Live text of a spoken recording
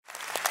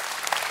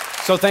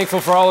So thankful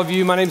for all of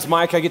you. My name's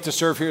Mike. I get to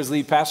serve here as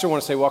lead pastor. I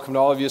want to say welcome to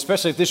all of you,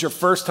 especially if this is your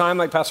first time.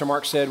 Like Pastor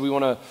Mark said, we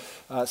want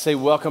to say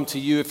welcome to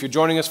you. If you're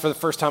joining us for the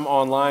first time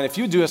online, if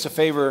you would do us a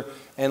favor,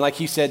 and like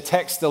he said,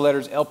 text the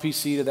letters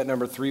LPC to that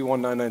number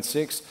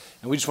 31996,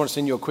 and we just want to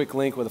send you a quick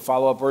link with a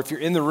follow-up. Or if you're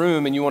in the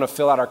room and you want to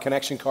fill out our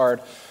connection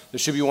card, there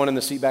should be one in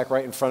the seat back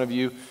right in front of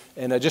you.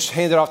 And just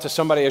hand it off to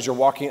somebody as you're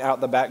walking out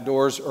the back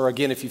doors. Or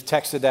again, if you've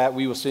texted that,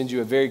 we will send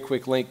you a very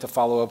quick link to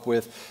follow up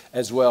with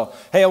as well.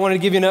 Hey, I wanted to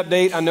give you an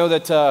update. I know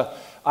that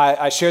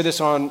I shared this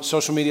on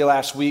social media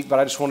last week, but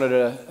I just wanted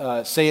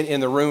to say it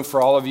in the room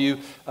for all of you.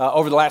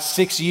 Over the last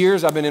 6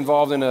 years, I've been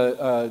involved in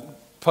a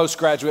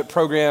postgraduate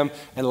program.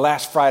 And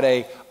last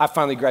Friday, I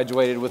finally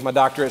graduated with my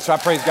doctorate. So I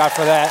praise God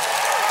for that.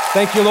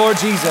 Thank you, Lord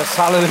Jesus.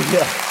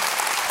 Hallelujah.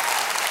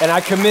 And I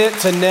commit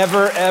to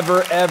never,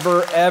 ever,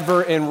 ever,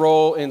 ever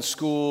enroll in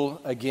school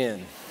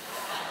again.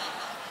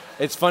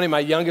 It's funny, my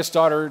youngest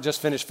daughter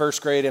just finished first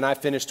grade and I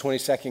finished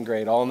 22nd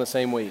grade all in the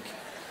same week.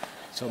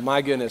 So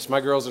my goodness, my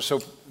girls are so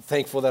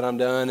thankful that I'm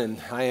done, and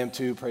I am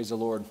too, praise the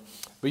Lord.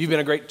 But you've been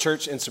a great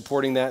church in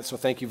supporting that, so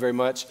thank you very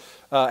much.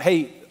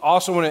 Hey,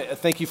 also want to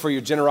thank you for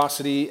your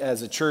generosity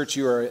as a church.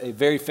 You are a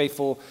very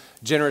faithful,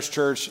 generous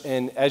church,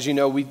 and as you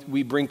know,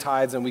 we bring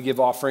tithes and we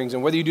give offerings,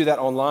 and whether you do that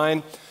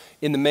online,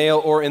 in the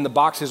mail, or in the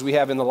boxes we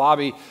have in the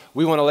lobby,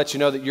 we want to let you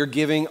know that your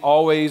giving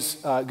always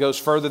goes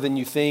further than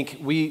you think.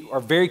 We are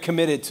very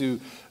committed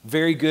to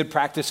very good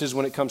practices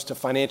when it comes to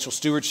financial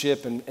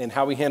stewardship and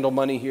how we handle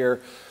money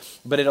here.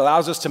 But it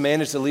allows us to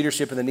manage the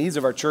leadership and the needs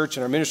of our church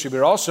and our ministry, but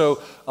it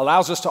also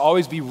allows us to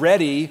always be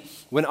ready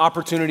when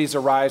opportunities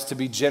arise to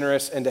be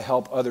generous and to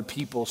help other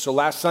people. So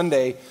last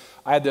Sunday,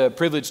 I had the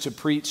privilege to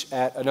preach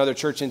at another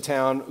church in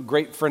town. A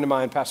great friend of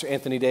mine, Pastor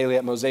Anthony Daly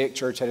at Mosaic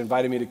Church, had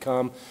invited me to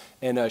come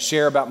and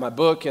share about my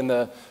book and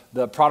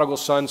the prodigal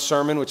son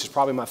sermon, which is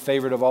probably my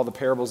favorite of all the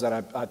parables that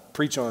I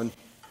preach on.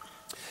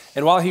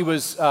 And while he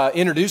was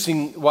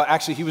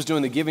he was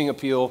doing the giving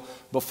appeal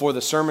before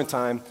the sermon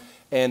time,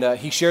 and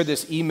he shared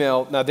this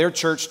email. Now, their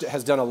church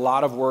has done a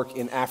lot of work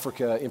in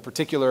Africa, in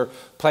particular,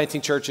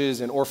 planting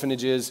churches and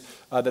orphanages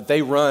that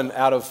they run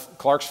out of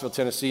Clarksville,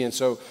 Tennessee. And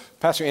so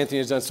Pastor Anthony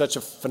has done such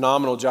a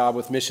phenomenal job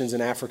with missions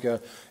in Africa.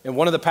 And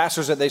one of the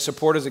pastors that they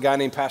support is a guy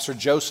named Pastor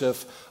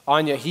Joseph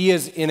Anya. He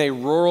is in a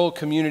rural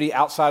community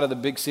outside of the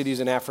big cities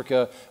in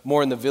Africa,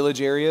 more in the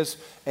village areas.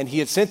 And he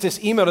had sent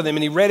this email to them,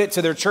 and he read it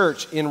to their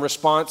church in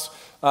response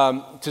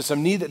to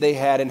some need that they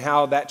had and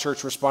how that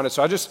church responded.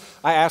 So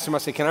I asked him, I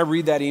said, can I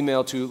read that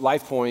email to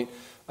LifePoint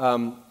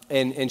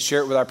and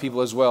share it with our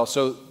people as well?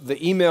 So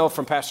the email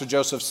from Pastor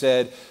Joseph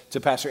said to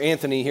Pastor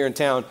Anthony here in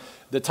town,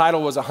 the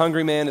title was "A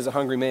Hungry Man is a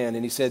Hungry Man."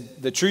 And he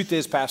said, the truth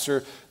is,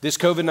 Pastor, this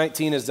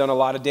COVID-19 has done a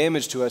lot of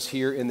damage to us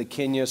here in the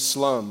Kenya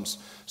slums.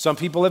 Some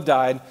people have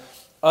died.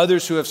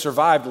 Others who have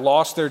survived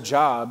lost their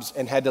jobs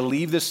and had to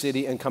leave the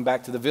city and come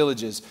back to the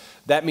villages.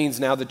 That means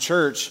now the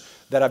church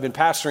that I've been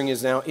pastoring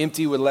is now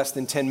empty with less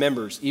than 10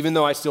 members. Even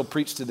though I still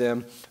preach to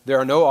them, there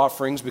are no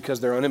offerings because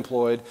they're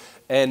unemployed,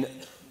 and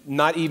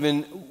not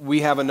even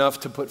we have enough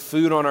to put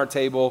food on our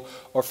table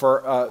or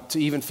for to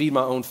even feed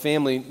my own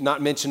family,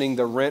 not mentioning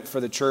the rent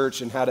for the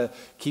church and how to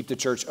keep the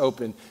church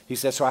open. He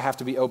said, so I have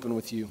to be open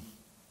with you.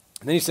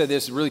 And then he said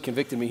this, it really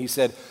convicted me. He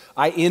said,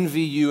 I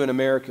envy you in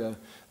America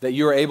that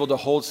you are able to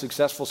hold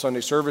successful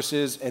Sunday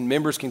services and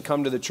members can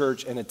come to the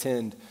church and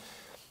attend.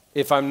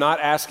 If I'm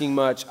not asking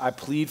much, I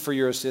plead for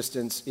your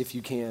assistance if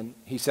you can.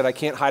 He said, I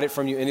can't hide it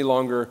from you any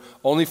longer,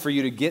 only for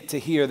you to get to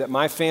hear that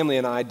my family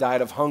and I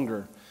died of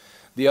hunger.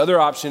 The other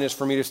option is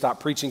for me to stop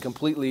preaching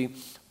completely,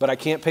 but I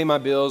can't pay my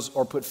bills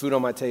or put food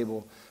on my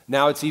table.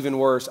 Now it's even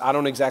worse. I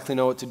don't exactly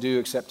know what to do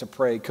except to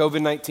pray.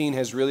 COVID-19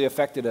 has really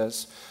affected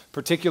us,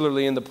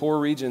 particularly in the poor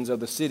regions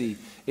of the city.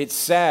 It's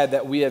sad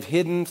that we have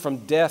hidden from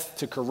death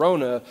to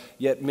corona,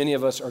 yet many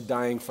of us are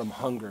dying from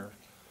hunger.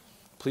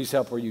 Please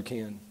help where you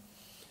can.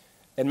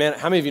 And man,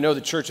 how many of you know the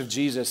Church of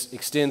Jesus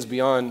extends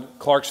beyond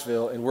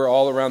Clarksville and we're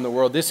all around the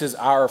world? This is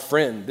our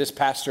friend. This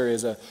pastor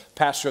is a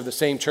pastor of the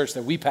same church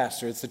that we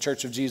pastor. It's the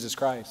Church of Jesus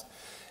Christ.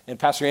 And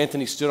Pastor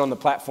Anthony stood on the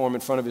platform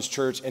in front of his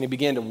church and he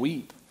began to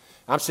weep.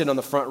 I'm sitting on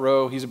the front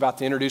row. He's about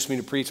to introduce me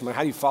to preach. I'm like,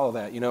 how do you follow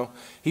that? You know,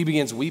 he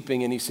begins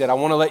weeping and he said, I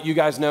want to let you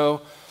guys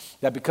know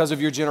that because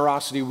of your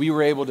generosity, we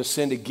were able to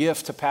send a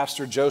gift to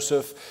Pastor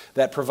Joseph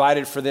that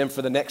provided for them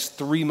for the next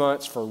 3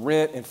 months for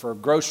rent and for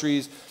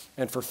groceries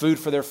and for food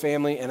for their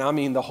family. And I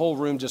mean, the whole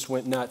room just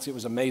went nuts. It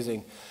was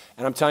amazing.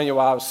 And I'm telling you,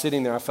 while I was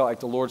sitting there, I felt like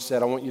the Lord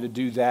said, I want you to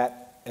do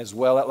that as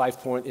well at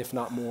LifePoint, if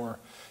not more.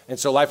 And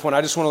so LifePoint,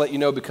 I just want to let you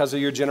know, because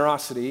of your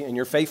generosity and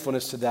your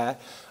faithfulness to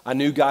that, I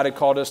knew God had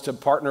called us to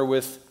partner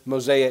with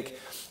Mosaic.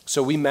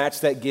 So we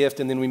matched that gift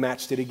and then we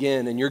matched it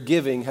again. And your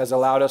giving has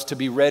allowed us to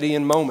be ready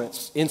in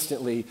moments,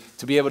 instantly,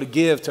 to be able to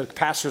give to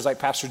pastors like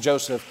Pastor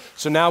Joseph.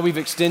 So now we've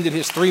extended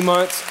his 3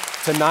 months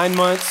to 9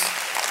 months.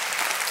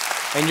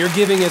 And your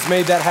giving has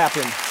made that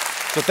happen.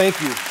 So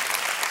thank you.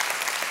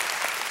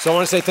 So I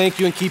want to say thank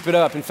you and keep it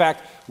up. In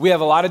fact, we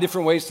have a lot of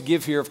different ways to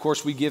give here. Of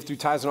course, we give through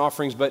tithes and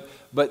offerings,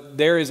 but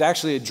there is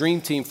actually a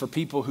dream team for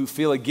people who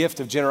feel a gift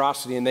of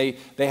generosity, and they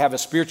have a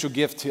spiritual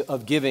gift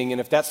of giving. And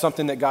if that's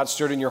something that God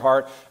stirred in your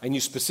heart, and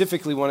you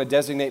specifically want to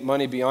designate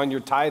money beyond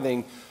your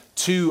tithing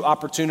to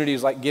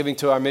opportunities like giving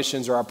to our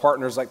missions or our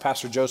partners like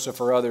Pastor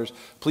Joseph or others,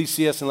 please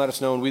see us and let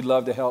us know, and we'd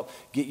love to help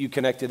get you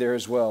connected there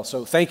as well.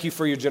 So thank you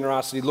for your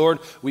generosity. Lord,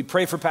 we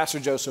pray for Pastor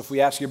Joseph. We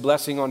ask your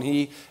blessing on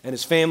he and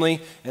his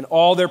family, and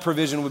all their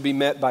provision would be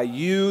met by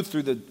you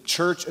through the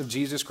Church of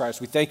Jesus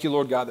Christ. We thank you,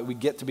 Lord God, that we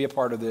get to be a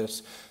part of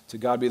this. To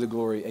God be the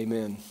glory.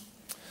 Amen.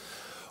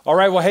 All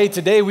right, well, hey,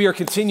 today we are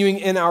continuing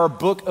in our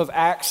Book of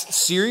Acts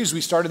series. We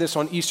started this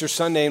on Easter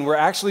Sunday, and we're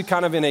actually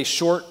kind of in a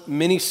short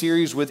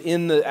mini-series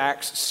within the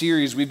Acts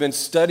series. We've been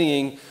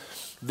studying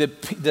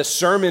the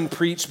sermon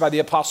preached by the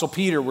Apostle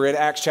Peter. We're in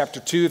Acts chapter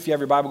 2. If you have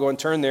your Bible, go and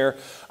turn there.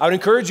 I would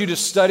encourage you to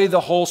study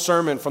the whole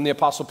sermon from the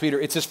Apostle Peter.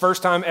 It's his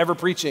first time ever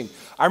preaching.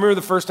 I remember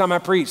the first time I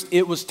preached.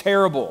 It was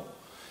terrible.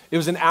 It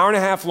was an hour and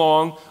a half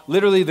long.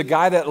 Literally, the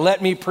guy that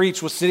let me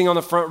preach was sitting on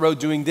the front row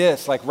doing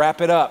this, like, wrap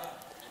it up.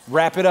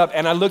 Wrap it up.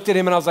 And I looked at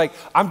him and I was like,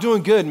 I'm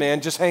doing good,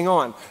 man. Just hang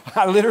on.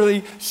 I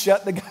literally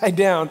shut the guy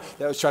down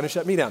that was trying to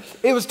shut me down.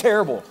 It was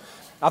terrible.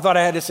 I thought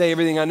I had to say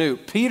everything I knew.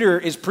 Peter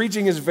is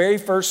preaching his very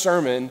first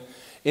sermon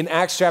in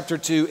Acts chapter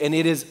 2, and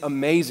it is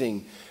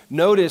amazing.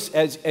 Notice,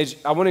 as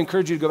I want to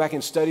encourage you to go back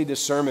and study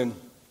this sermon,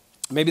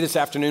 maybe this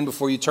afternoon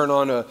before you turn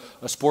on a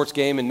sports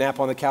game and nap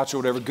on the couch or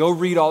whatever, go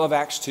read all of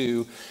Acts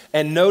 2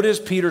 and notice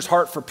Peter's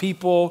heart for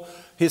people,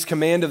 his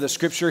command of the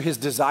scripture, his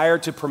desire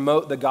to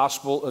promote the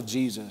gospel of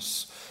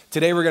Jesus.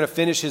 Today we're going to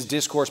finish his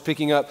discourse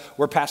picking up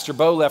where Pastor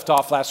Bo left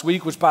off last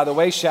week, which, by the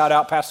way, shout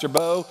out Pastor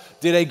Bo.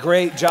 Did a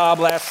great job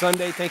last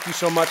Sunday. Thank you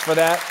so much for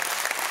that.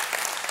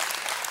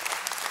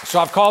 So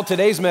I've called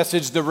today's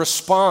message the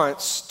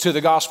response to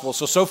the gospel.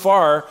 So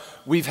far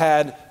we've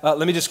had,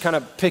 let me just kind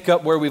of pick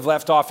up where we've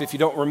left off if you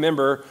don't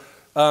remember.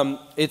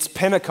 It's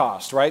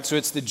Pentecost, right? So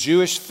it's the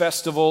Jewish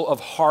festival of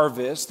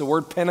harvest. The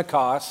word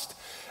Pentecost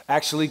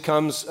actually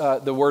comes,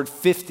 the word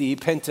 50,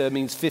 penta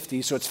means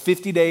 50. So it's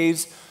 50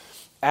 days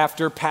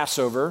after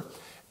Passover,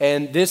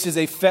 and this is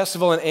a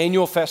festival, an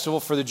annual festival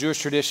for the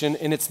Jewish tradition,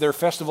 and it's their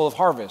festival of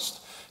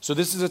harvest. So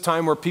this is a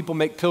time where people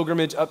make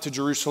pilgrimage up to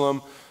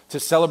Jerusalem to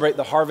celebrate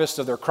the harvest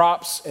of their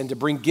crops and to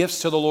bring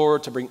gifts to the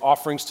Lord, to bring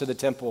offerings to the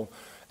temple.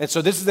 And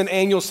so this is an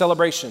annual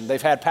celebration.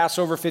 They've had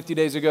Passover 50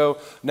 days ago.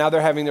 Now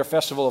they're having their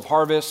festival of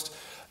harvest.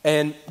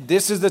 And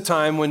this is the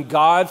time when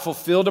God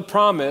fulfilled a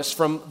promise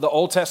from the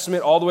Old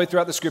Testament all the way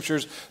throughout the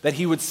scriptures that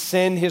he would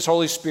send his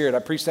Holy Spirit. I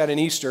preached that in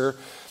Easter,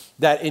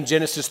 that in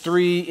Genesis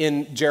 3,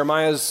 in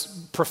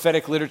Jeremiah's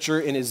prophetic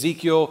literature, in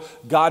Ezekiel,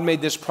 God made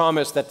this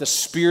promise that the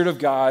Spirit of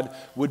God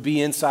would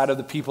be inside of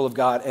the people of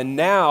God. And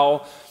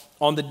now,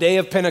 on the day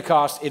of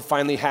Pentecost, it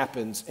finally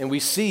happens. And we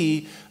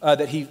see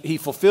that he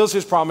fulfills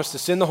his promise to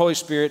send the Holy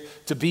Spirit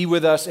to be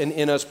with us and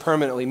in us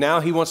permanently. Now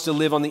he wants to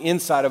live on the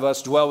inside of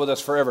us, dwell with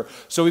us forever.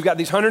 So we've got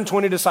these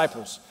 120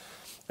 disciples.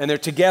 And they're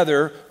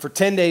together for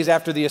 10 days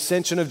after the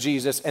ascension of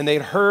Jesus. And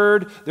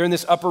they're in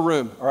this upper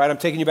room. All right, I'm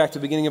taking you back to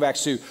the beginning of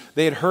Acts 2.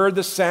 They had heard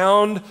the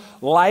sound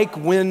like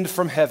wind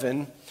from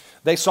heaven.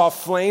 They saw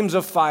flames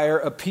of fire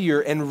appear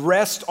and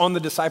rest on the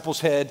disciples'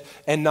 head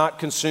and not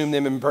consume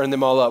them and burn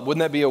them all up.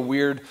 Wouldn't that be a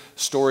weird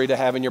story to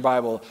have in your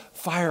Bible?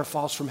 Fire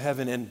falls from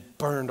heaven and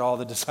burned all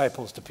the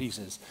disciples to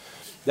pieces.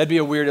 That'd be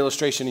a weird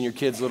illustration in your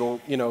kid's little,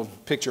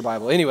 picture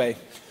Bible. Anyway,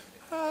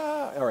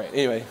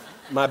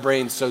 my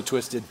brain's so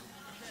twisted.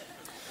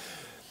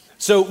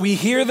 So we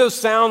hear those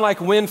sound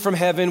like wind from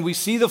heaven. We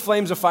see the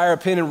flames of fire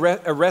appear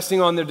and resting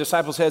on their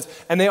disciples' heads,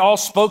 and they all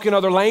spoke in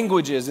other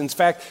languages. In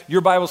fact,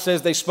 your Bible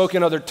says they spoke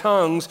in other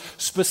tongues,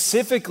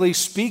 specifically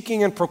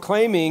speaking and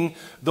proclaiming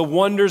the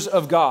wonders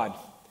of God.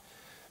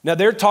 Now,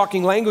 they're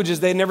talking languages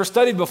they'd never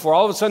studied before.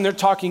 All of a sudden, they're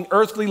talking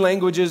earthly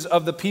languages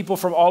of the people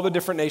from all the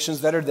different nations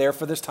that are there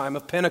for this time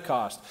of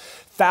Pentecost.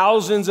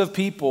 Thousands of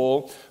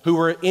people who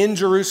were in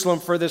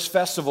Jerusalem for this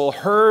festival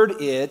heard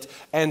it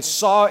and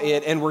saw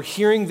it and were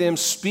hearing them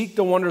speak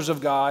the wonders of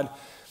God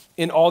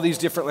in all these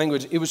different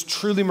languages. It was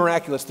truly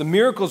miraculous. The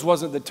miracles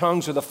wasn't the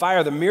tongues or the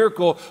fire. The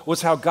miracle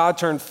was how God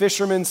turned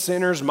fishermen,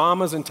 sinners,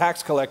 mamas, and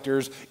tax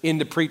collectors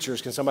into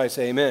preachers. Can somebody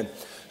say amen?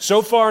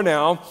 So far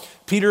now,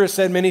 Peter has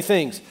said many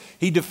things.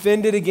 He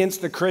defended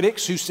against the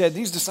critics who said,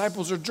 these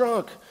disciples are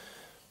drunk.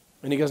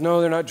 And he goes,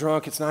 no, they're not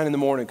drunk. It's 9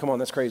 a.m. Come on,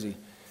 that's crazy.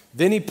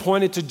 Then he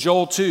pointed to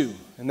Joel 2,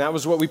 and that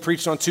was what we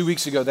preached on 2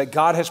 weeks ago, that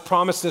God has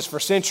promised this for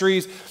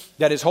centuries,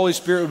 that his Holy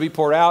Spirit would be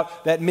poured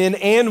out, that men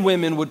and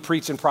women would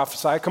preach and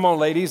prophesy. Come on,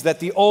 ladies, that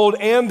the old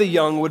and the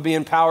young would be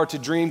empowered to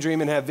dream,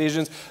 and have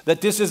visions,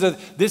 that this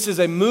is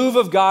a move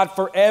of God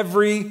for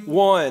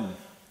everyone.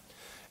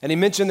 And he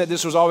mentioned that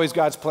this was always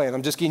God's plan.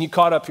 I'm just getting you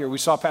caught up here. We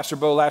saw Pastor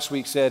Bo last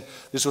week said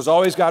this was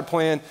always God's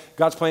plan.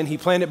 He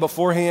planned it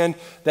beforehand,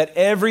 that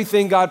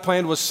everything God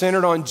planned was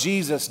centered on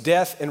Jesus'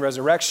 death and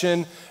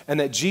resurrection, and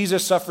that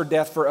Jesus suffered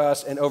death for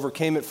us and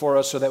overcame it for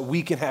us so that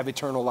we can have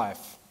eternal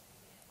life.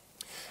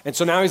 And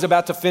so now he's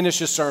about to finish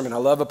his sermon. I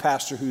love a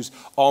pastor who's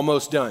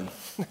almost done.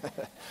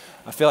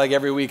 I feel like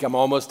every week I'm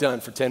almost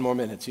done for 10 more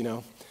minutes,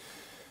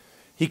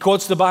 He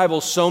quotes the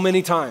Bible so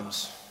many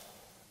times,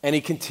 and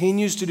he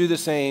continues to do the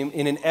same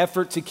in an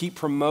effort to keep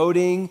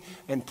promoting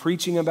and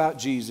preaching about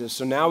Jesus.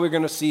 So now we're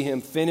going to see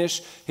him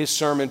finish his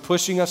sermon,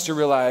 pushing us to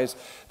realize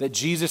that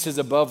Jesus is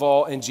above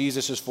all and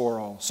Jesus is for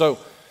all. So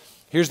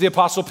here's the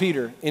Apostle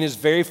Peter in his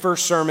very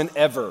first sermon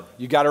ever.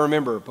 You got to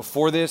remember,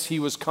 before this, he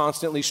was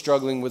constantly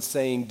struggling with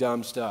saying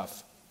dumb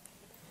stuff.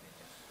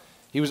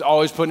 He was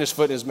always putting his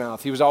foot in his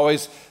mouth. He was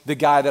always the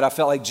guy that I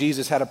felt like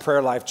Jesus had a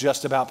prayer life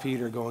just about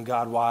Peter, going,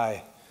 God,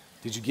 why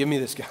did you give me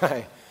this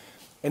guy?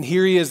 And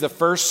here he is, the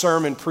first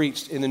sermon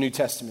preached in the New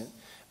Testament.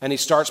 And he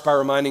starts by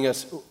reminding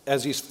us,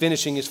 as he's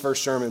finishing his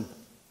first sermon,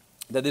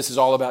 that this is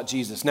all about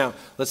Jesus. Now,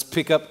 let's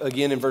pick up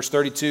again in verse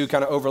 32,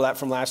 kind of overlap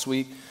from last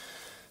week.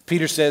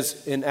 Peter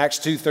says in Acts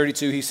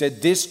 2:32, he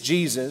said, this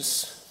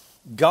Jesus,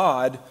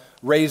 God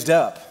raised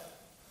up.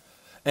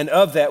 And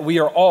of that, we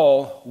are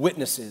all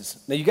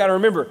witnesses. Now, you got to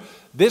remember,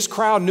 this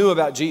crowd knew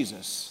about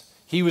Jesus.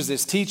 He was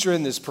this teacher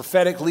and this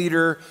prophetic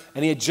leader,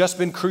 and he had just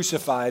been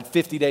crucified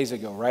 50 days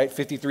ago, right?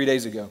 53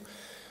 days ago.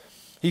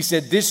 He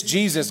said, this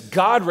Jesus,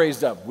 God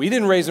raised up. We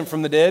didn't raise him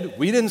from the dead.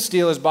 We didn't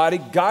steal his body.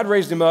 God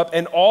raised him up,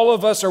 and all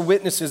of us are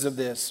witnesses of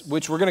this,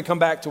 which we're going to come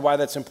back to why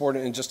that's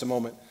important in just a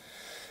moment.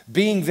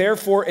 Being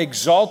therefore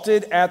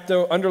exalted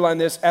underline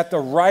this, at the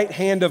right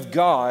hand of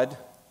God,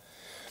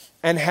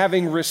 and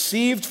having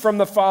received from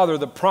the Father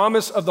the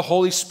promise of the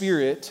Holy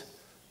Spirit,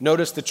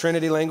 notice the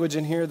Trinity language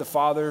in here, the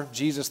Father,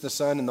 Jesus, the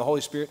Son, and the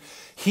Holy Spirit.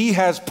 He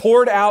has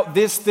poured out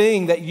this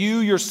thing that you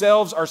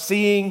yourselves are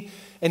seeing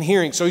and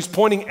hearing. So he's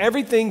pointing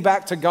everything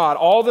back to God.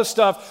 All the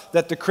stuff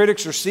that the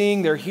critics are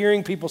seeing, they're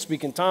hearing people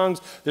speak in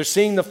tongues, they're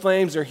seeing the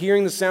flames, they're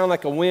hearing the sound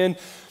like a wind.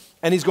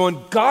 And he's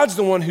going, God's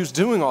the one who's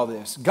doing all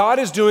this. God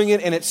is doing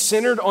it, and it's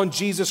centered on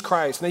Jesus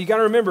Christ. Now you got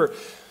to remember,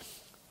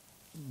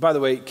 by the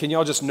way, can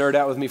y'all just nerd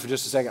out with me for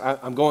just a second?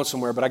 I'm going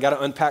somewhere, but I got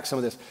to unpack some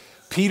of this.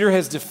 Peter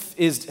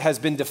has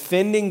been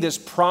defending this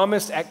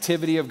promised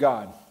activity of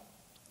God,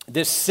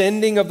 this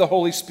sending of the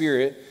Holy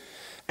Spirit,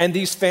 and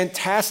these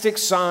fantastic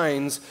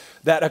signs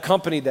that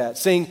accompany that,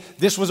 saying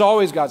this was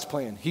always God's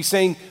plan. He's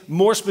saying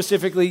more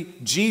specifically,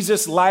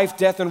 Jesus' life,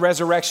 death, and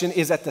resurrection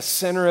is at the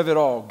center of it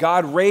all.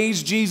 God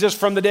raised Jesus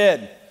from the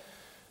dead.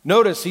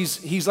 Notice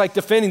he's like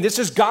defending, this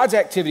is God's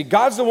activity.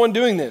 God's the one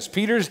doing this.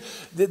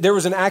 There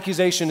was an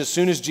accusation as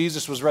soon as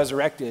Jesus was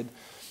resurrected.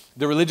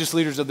 The religious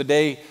leaders of the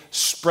day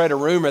spread a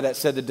rumor that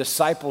said the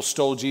disciples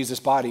stole Jesus'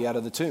 body out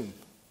of the tomb.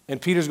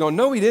 And Peter's going,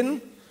 no, he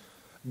didn't.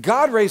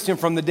 God raised him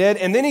from the dead.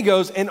 And then he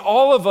goes, and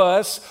all of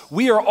us,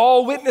 we are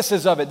all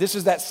witnesses of it. This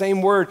is that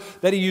same word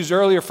that he used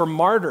earlier for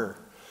martyr,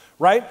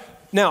 right?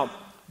 Now,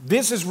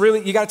 this is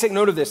really, you got to take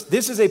note of this.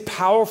 This is a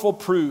powerful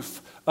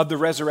proof of the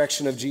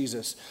resurrection of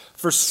Jesus.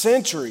 For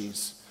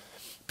centuries,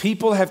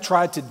 people have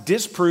tried to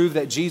disprove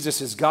that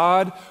Jesus is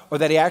God or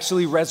that he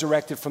actually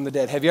resurrected from the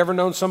dead. Have you ever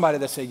known somebody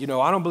that said,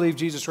 I don't believe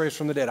Jesus raised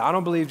from the dead. I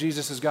don't believe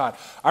Jesus is God.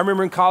 I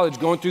remember in college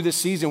going through this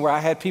season where I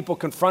had people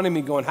confronting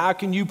me going, how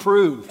can you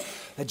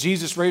prove that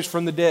Jesus raised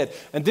from the dead?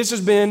 And this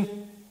has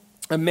been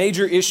a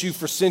major issue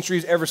for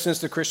centuries ever since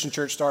the Christian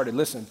church started.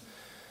 Listen.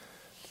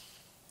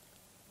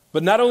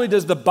 But not only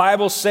does the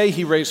Bible say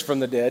he raised from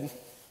the dead,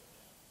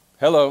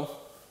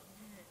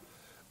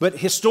 but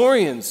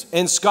historians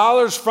and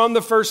scholars from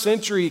the first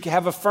century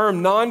have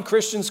affirmed,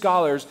 non-Christian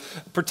scholars,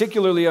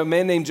 particularly a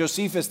man named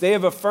Josephus, they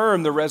have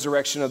affirmed the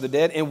resurrection of the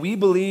dead, and we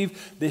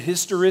believe the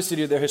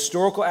historicity, the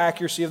historical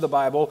accuracy of the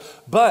Bible.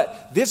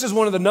 But this is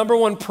one of the number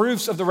one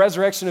proofs of the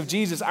resurrection of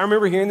Jesus. I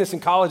remember hearing this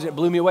in college, and it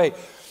blew me away.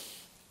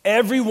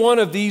 Every one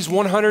of these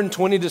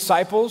 120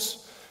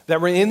 disciples that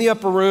were in the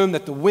upper room,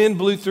 that the wind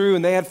blew through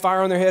and they had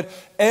fire on their head,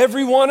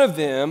 every one of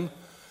them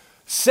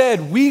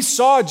said, we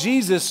saw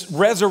Jesus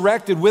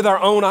resurrected with our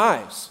own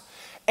eyes.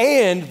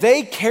 And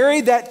they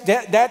carried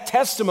that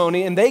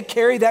testimony and they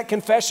carried that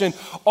confession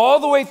all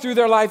the way through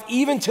their life,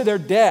 even to their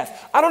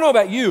death. I don't know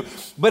about you,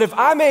 but if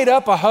I made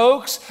up a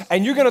hoax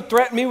and you're going to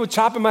threaten me with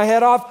chopping my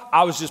head off,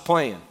 I was just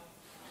playing.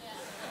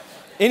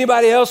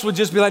 Anybody else would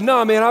just be like,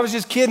 no, man, I was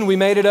just kidding. We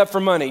made it up for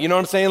money. You know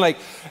what I'm saying? Like,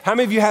 how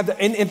many of you have that?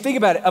 And think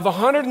about it. Of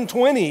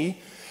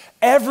 120,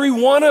 every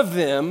one of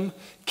them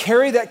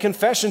carry that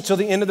confession till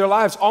the end of their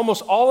lives.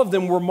 Almost all of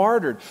them were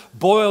martyred,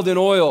 boiled in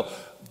oil,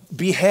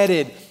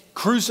 beheaded,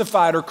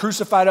 crucified or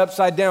crucified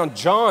upside down.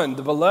 John,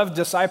 the beloved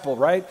disciple,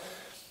 right?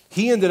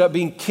 He ended up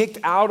being kicked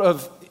out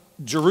of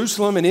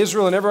Jerusalem and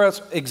Israel and everywhere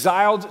else,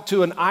 exiled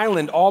to an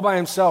island all by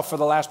himself for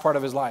the last part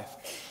of his life.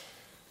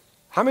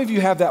 How many of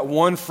you have that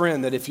one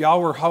friend that if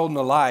y'all were holding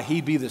a lie,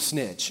 he'd be the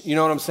snitch? You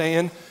know what I'm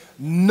saying?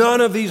 None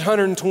of these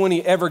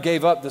 120 ever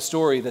gave up the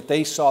story that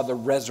they saw the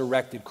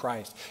resurrected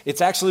Christ.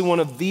 It's actually one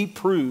of the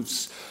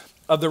proofs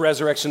of the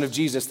resurrection of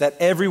Jesus, that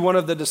every one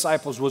of the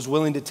disciples was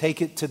willing to take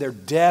it to their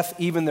death,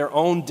 even their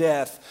own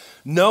death,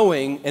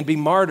 knowing and be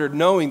martyred,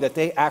 knowing that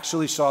they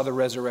actually saw the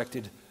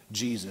resurrected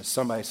Jesus.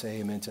 Somebody say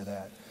amen to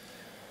that.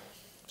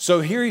 So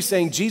here he's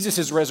saying Jesus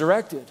is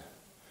resurrected,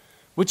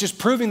 which is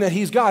proving that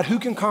he's God. Who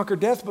can conquer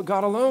death but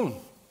God alone?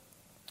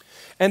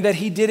 and that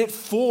he did it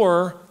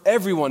for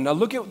everyone. Now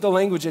look at the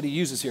language that he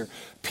uses here.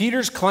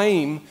 Peter's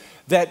claim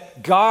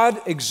that God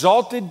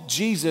exalted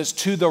Jesus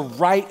to the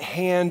right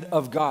hand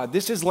of God.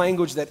 This is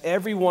language that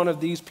every one of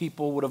these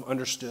people would have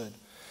understood.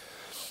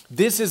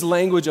 This is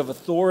language of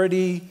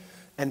authority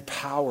and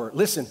power.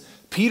 Listen,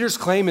 Peter's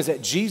claim is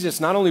that Jesus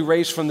not only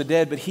raised from the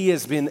dead, but he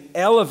has been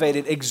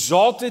elevated,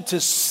 exalted to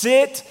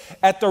sit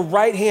at the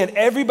right hand.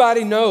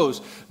 Everybody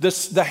knows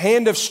the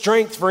hand of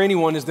strength for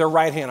anyone is their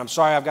right hand. I'm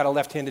sorry, I've got a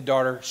left-handed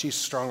daughter. She's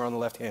stronger on the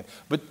left hand.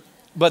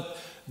 But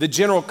the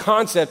general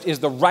concept is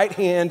the right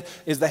hand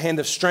is the hand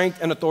of strength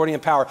and authority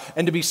and power.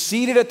 And to be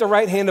seated at the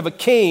right hand of a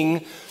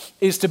king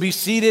is to be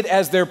seated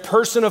as their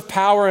person of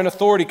power and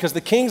authority, because the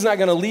king's not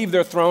going to leave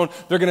their throne.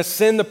 They're going to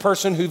send the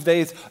person who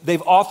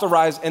they've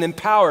authorized and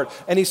empowered.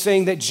 And he's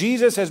saying that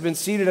Jesus has been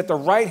seated at the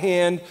right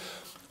hand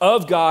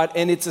of God,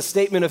 and it's a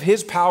statement of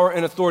his power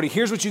and authority.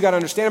 Here's what you got to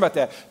understand about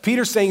that.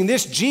 Peter's saying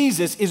this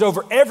Jesus is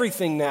over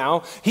everything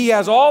now. He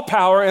has all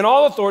power and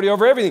all authority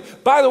over everything.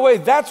 By the way,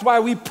 that's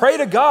why we pray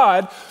to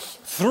God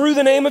through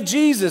the name of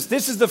Jesus.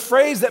 This is the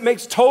phrase that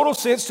makes total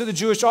sense to the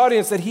Jewish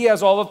audience, that he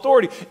has all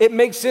authority. It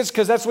makes sense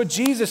because that's what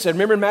Jesus said.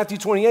 Remember in Matthew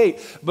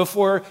 28,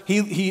 before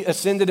he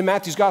ascended in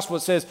Matthew's gospel, it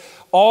says,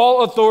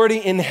 all authority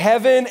in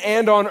heaven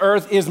and on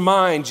earth is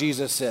mine,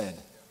 Jesus said.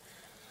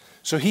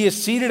 So he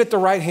is seated at the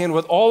right hand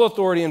with all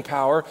authority and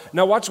power.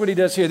 Now watch what he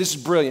does here. This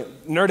is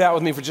brilliant. Nerd out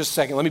with me for just a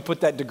second. Let me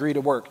put that degree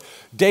to work.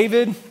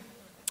 David,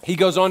 he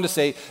goes on to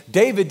say,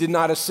 David did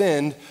not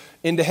ascend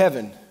into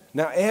heaven.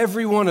 Now,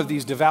 every one of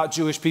these devout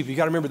Jewish people, you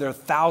got to remember there are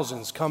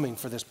thousands coming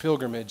for this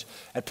pilgrimage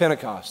at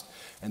Pentecost.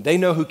 And they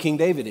know who King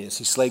David is.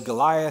 He slayed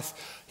Goliath.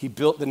 He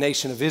built the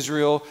nation of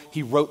Israel.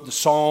 He wrote the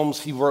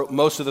Psalms. He wrote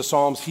most of the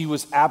Psalms. He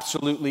was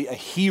absolutely a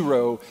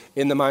hero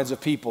in the minds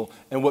of people.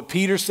 And what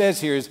Peter says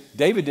here is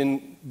David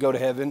didn't go to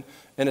heaven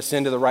and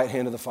ascend to the right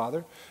hand of the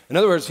Father. In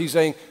other words, he's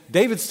saying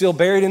David's still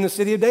buried in the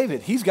city of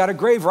David. He's got a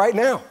grave right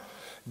now.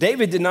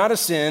 David did not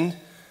ascend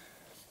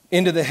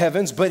into the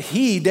heavens, but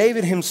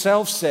David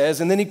himself says,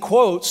 and then he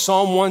quotes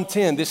Psalm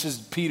 110. This is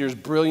Peter's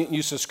brilliant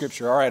use of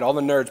scripture. All right, all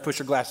the nerds, push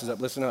your glasses up,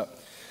 listen up.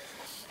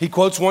 He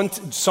quotes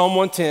Psalm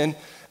 110,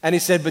 and he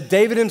said, but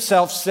David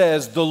himself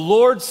says, the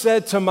Lord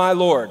said to my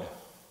Lord.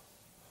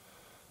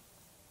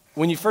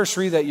 When you first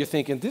read that, you're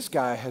thinking, this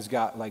guy has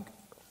got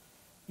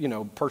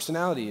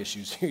personality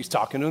issues. He's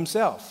talking to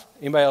himself.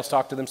 Anybody else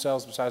talk to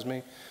themselves besides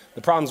me?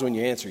 The problem is when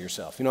you answer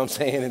yourself, you know what I'm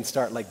saying, and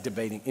start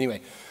debating.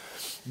 Anyway,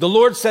 the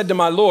Lord said to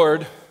my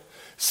Lord,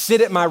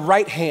 sit at my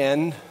right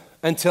hand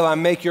until I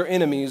make your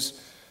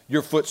enemies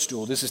your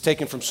footstool. This is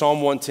taken from Psalm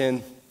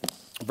 110,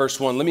 verse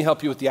 1. Let me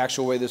help you with the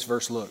actual way this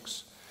verse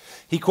looks.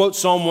 He quotes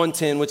Psalm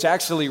 110, which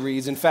actually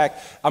reads, in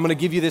fact, I'm going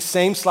to give you this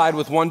same slide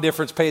with one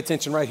difference. Pay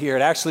attention right here.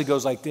 It actually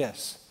goes like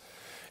this.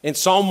 In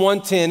Psalm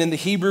 110, in the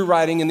Hebrew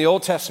writing in the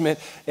Old Testament,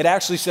 it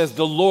actually says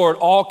the Lord,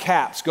 all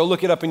caps. Go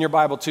look it up in your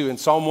Bible too. In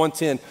Psalm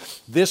 110,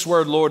 this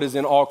word Lord is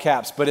in all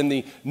caps. But in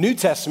the New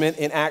Testament,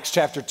 in Acts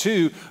chapter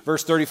 2,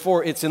 verse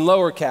 34, it's in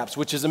lower caps,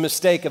 which is a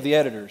mistake of the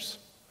editors.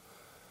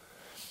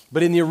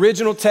 But in the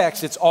original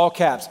text, it's all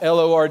caps,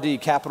 L-O-R-D,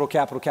 capital,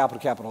 capital, capital,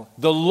 capital.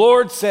 The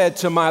Lord said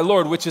to my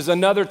Lord, which is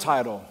another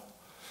title.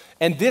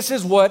 And this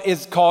is what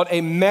is called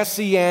a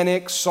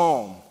messianic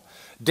psalm.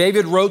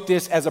 David wrote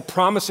this as a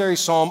promissory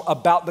psalm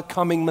about the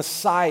coming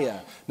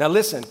Messiah. Now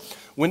listen,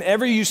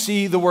 whenever you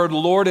see the word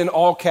Lord in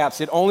all caps,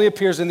 it only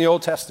appears in the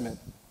Old Testament.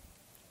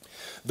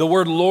 The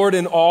word Lord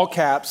in all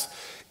caps,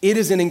 it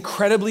is an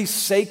incredibly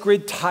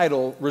sacred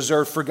title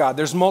reserved for God.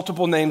 There's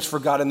multiple names for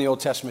God in the Old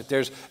Testament.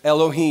 There's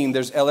Elohim,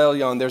 there's El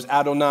Elyon, there's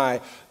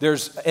Adonai,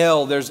 there's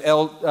God,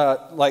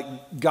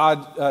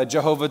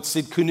 Jehovah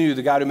Tzidkenu,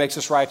 the God who makes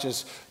us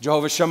righteous,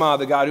 Jehovah Shammah,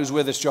 the God who's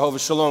with us, Jehovah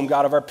Shalom,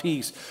 God of our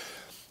peace.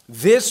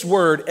 This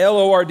word,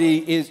 L-O-R-D,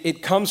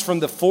 it comes from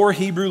the four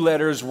Hebrew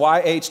letters,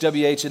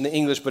 Y-H-W-H in the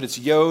English, but it's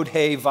Yod,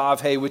 Hey, Vav,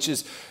 Hey,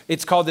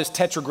 it's called this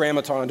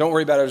tetragrammaton. Don't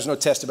worry about it, there's no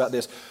test about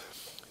this.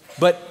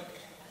 But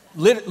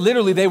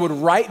literally, they would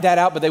write that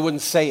out, but they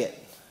wouldn't say it.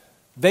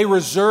 They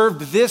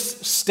reserved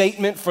this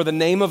statement for the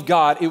name of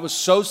God. It was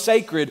so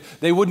sacred,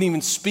 they wouldn't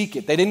even speak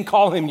it. They didn't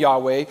call him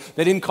Yahweh.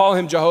 They didn't call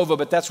him Jehovah,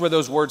 but that's where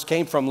those words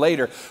came from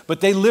later.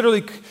 But they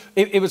literally,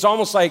 it was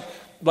almost like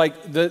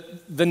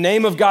the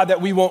name of God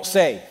that we won't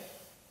say.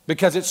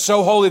 Because it's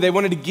so holy, they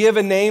wanted to give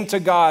a name to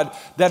God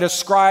that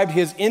ascribed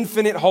his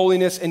infinite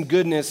holiness and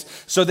goodness.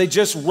 So they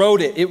just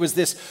wrote it. It was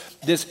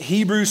this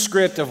Hebrew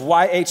script of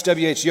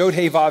YHWH, Yod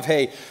Hey Vav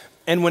Hey.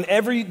 And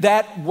whenever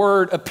that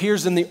word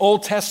appears in the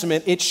Old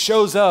Testament, it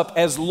shows up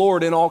as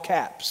Lord in all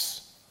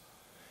caps.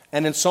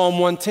 And in Psalm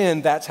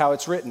 110, that's how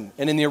it's written.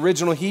 And in the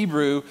original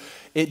Hebrew,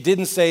 it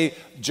didn't say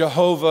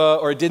Jehovah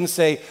or it didn't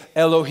say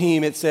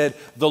Elohim. It said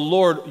the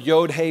Lord,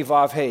 Yod Hey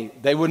Vav Hey.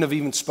 They wouldn't have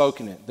even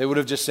spoken it. They would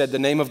have just said the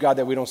name of God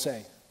that we don't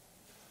say,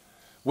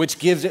 which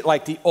gives it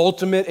the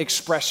ultimate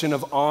expression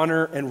of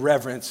honor and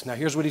reverence. Now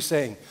here's what he's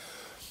saying.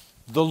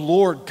 The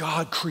Lord,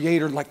 God,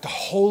 creator, the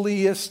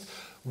holiest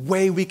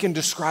way we can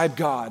describe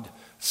God,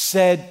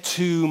 said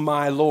to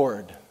my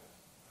Lord.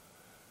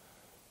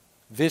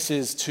 This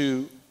is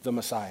to the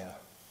Messiah.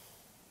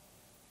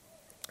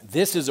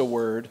 This is a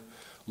word,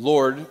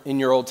 Lord, in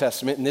your Old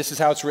Testament, and this is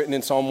how it's written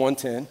in Psalm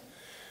 110.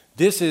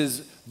 This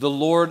is the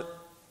Lord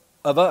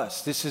of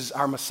us. This is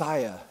our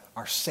Messiah,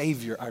 our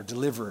Savior, our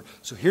deliverer.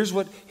 So here's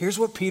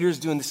what Peter's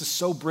doing. This is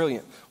so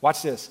brilliant.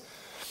 Watch this.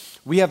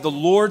 We have the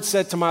Lord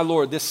said to my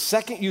Lord. This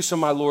second use of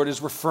my Lord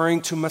is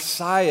referring to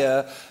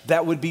Messiah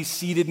that would be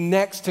seated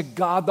next to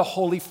God the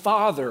Holy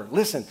Father.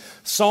 Listen,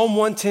 Psalm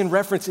 110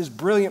 reference is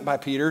brilliant by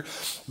Peter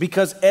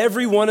because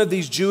every one of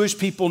these Jewish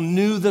people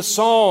knew the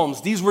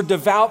Psalms. These were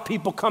devout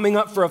people coming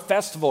up for a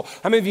festival.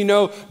 How many of you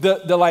know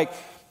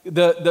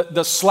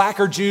the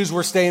slacker Jews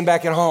were staying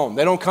back at home?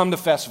 They don't come to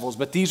festivals,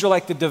 but these are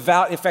like the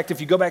devout. In fact,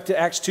 if you go back to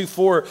Acts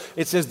 2:4,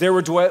 it says there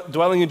were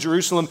dwelling in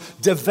Jerusalem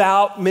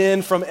devout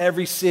men from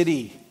every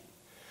city.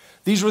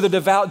 These were the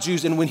devout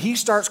Jews, and when he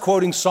starts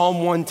quoting Psalm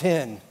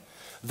 110,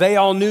 they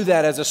all knew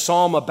that as a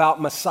psalm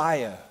about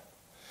Messiah,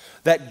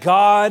 that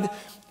God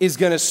is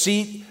going to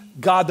seat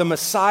God the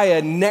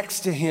Messiah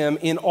next to him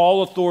in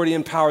all authority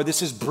and power.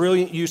 This is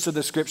brilliant use of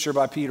the scripture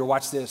by Peter.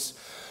 Watch this.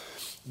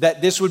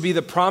 That this would be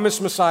the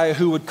promised Messiah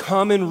who would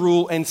come and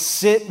rule and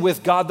sit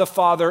with God the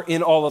Father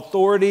in all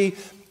authority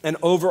and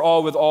over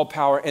all with all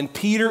power. And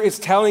Peter is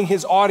telling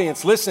his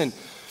audience, listen,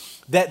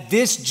 that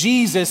this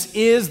Jesus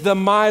is the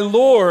my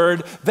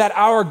Lord that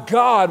our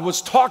God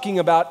was talking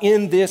about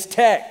in this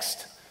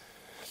text.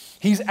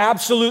 He's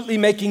absolutely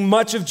making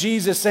much of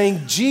Jesus,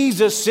 saying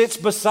Jesus sits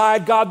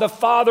beside God the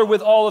Father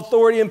with all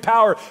authority and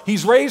power.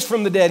 He's raised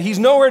from the dead. He's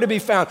nowhere to be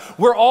found.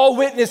 We're all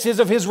witnesses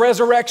of his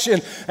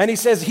resurrection. And he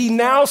says he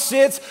now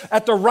sits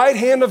at the right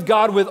hand of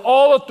God with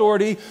all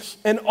authority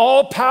and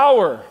all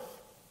power.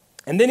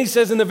 And then he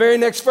says in the very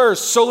next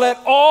verse, so let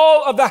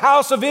all of the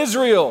house of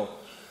Israel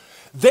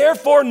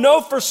therefore know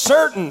for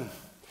certain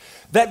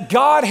that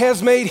God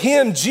has made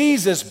him,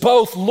 Jesus,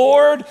 both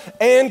Lord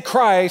and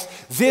Christ.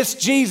 This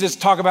Jesus,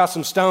 talk about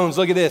some stones,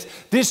 look at this.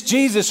 This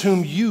Jesus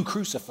whom you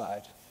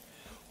crucified.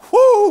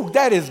 Whoo,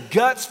 that is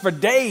guts for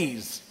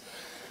days.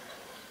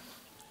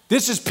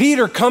 This is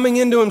Peter coming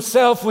into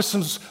himself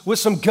with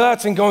some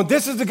guts and going,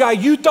 this is the guy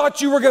you thought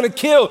you were going to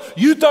kill.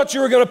 You thought you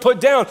were going to put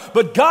down,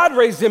 but God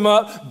raised him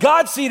up.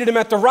 God seated him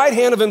at the right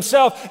hand of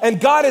himself, and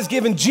God has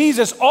given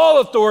Jesus all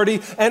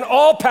authority and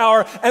all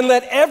power, and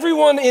let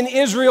everyone in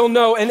Israel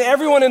know and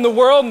everyone in the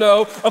world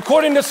know,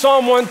 according to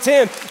Psalm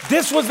 110,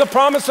 this was the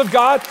promise of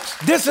God.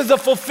 This is the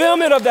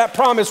fulfillment of that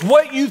promise.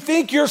 What you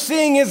think you're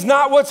seeing is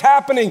not what's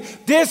happening.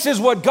 This is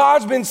what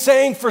God's been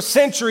saying for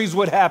centuries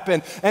would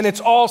happen, and it's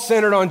all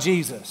centered on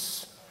Jesus.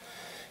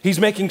 He's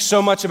making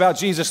so much about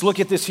Jesus. Look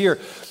at this here.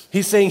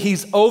 He's saying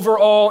he's over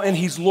all and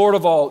he's Lord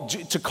of all.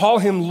 To call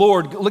him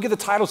Lord, look at the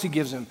titles he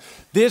gives him.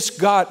 This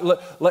God,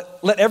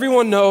 let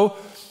everyone know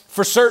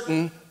for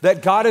certain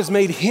that God has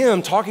made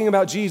him, talking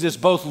about Jesus,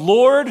 both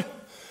Lord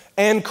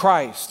and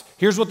Christ.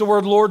 Here's what the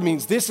word Lord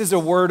means. This is a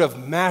word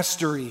of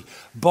mastery,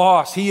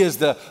 boss. He is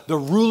the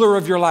ruler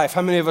of your life.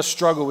 How many of us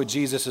struggle with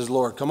Jesus as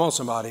Lord? Come on,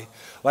 somebody.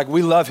 Like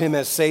we love him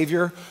as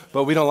Savior,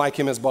 but we don't like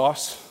him as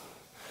boss.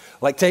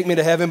 Like, take me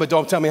to heaven, but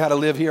don't tell me how to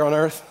live here on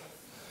earth.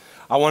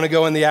 I want to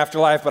go in the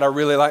afterlife, but I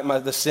really like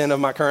the sin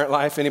of my current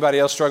life. Anybody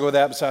else struggle with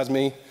that besides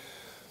me?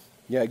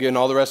 Yeah, good. And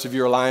all the rest of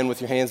you are lying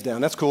with your hands down.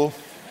 That's cool.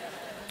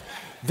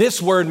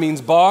 This word means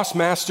boss,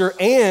 master,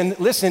 and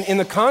listen, in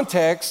the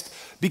context,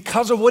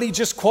 because of what he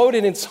just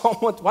quoted in Psalm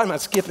 1, why am I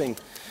skipping?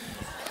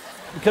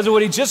 Because of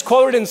what he just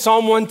quoted in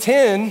Psalm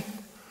 110,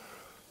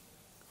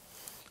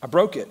 I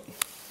broke it.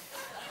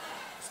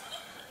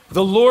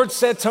 The Lord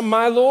said to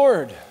my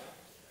Lord.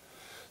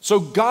 So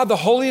God, the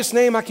holiest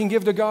name I can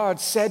give to God,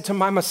 said to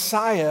my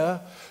Messiah,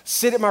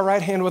 sit at my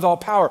right hand with all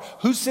power.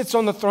 Who sits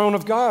on the throne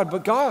of God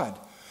but God?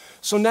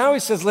 So now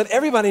he says, let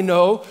everybody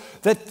know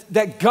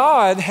that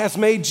God has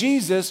made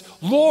Jesus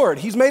Lord.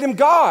 He's made him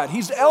God.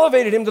 He's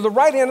elevated him to the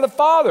right hand of the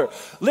Father.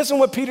 Listen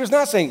what Peter's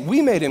not saying.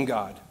 We made him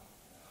God.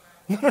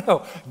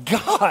 No.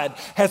 God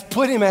has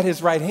put him at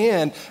his right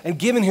hand and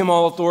given him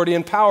all authority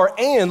and power.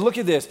 And look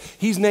at this.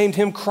 He's named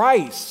him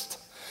Christ.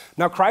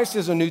 Now, Christ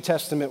is a New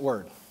Testament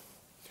word.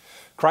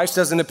 Christ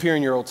doesn't appear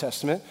in your Old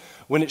Testament.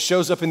 When it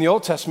shows up in the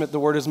Old Testament, the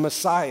word is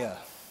Messiah.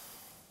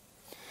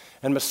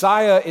 And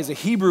Messiah is a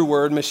Hebrew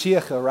word,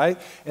 Mashiach, right?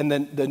 And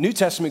then the New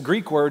Testament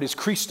Greek word is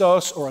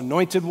Christos or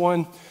anointed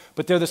one,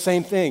 but they're the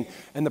same thing.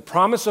 And the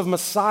promise of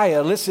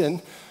Messiah,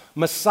 listen,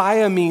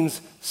 Messiah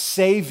means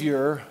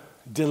Savior,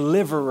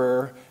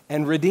 Deliverer,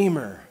 and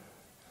Redeemer.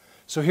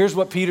 So here's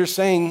what Peter's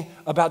saying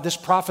about this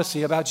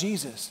prophecy about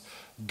Jesus.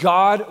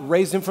 God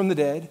raised him from the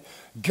dead.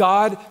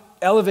 God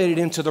elevated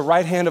him to the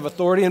right hand of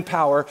authority and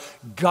power.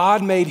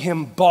 God made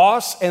him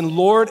boss and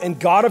Lord and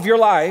God of your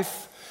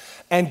life.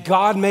 And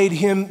God made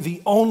him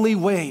the only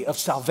way of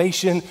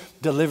salvation,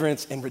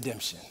 deliverance, and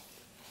redemption.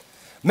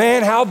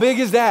 Man, how big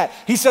is that?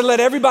 He said, let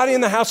everybody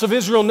in the house of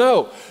Israel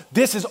know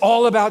this is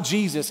all about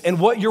Jesus. And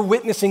what you're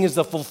witnessing is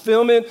the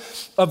fulfillment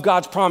of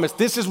God's promise.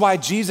 This is why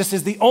Jesus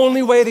is the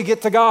only way to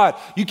get to God.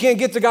 You can't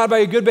get to God by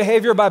your good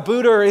behavior, by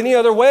Buddha, or any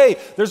other way.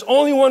 There's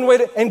only one way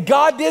to, and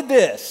God did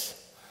this.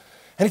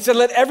 And he said,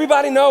 let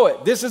everybody know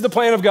it. This is the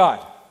plan of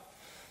God,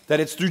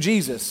 that it's through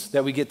Jesus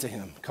that we get to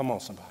him. Come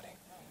on, somebody.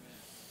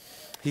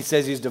 He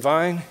says he's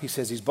divine. He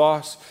says he's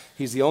boss.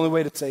 He's the only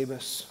way to save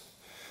us.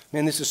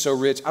 Man, this is so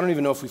rich. I don't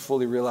even know if we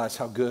fully realize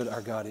how good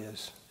our God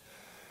is.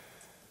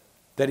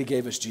 That he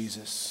gave us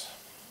Jesus.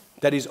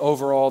 That he's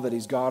over all, that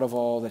he's God of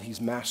all, that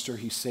he's master,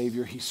 he's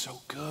savior. He's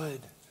so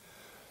good.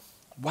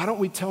 Why don't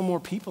we tell more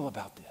people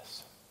about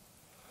this?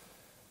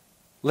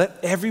 Let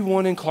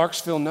everyone in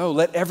Clarksville know.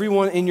 Let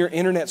everyone in your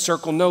internet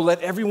circle know.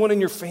 Let everyone in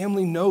your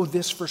family know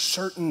this for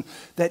certain,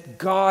 that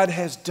God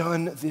has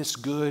done this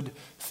good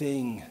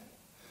thing.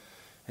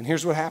 And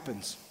here's what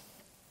happens.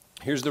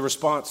 Here's the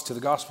response to the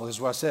gospel. This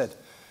is what I said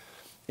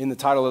in the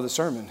title of the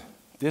sermon.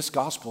 This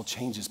gospel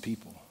changes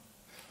people.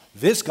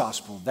 This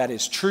gospel that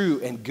is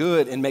true and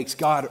good and makes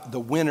God the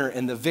winner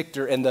and the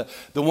victor and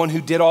the one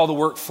who did all the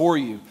work for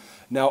you.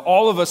 Now,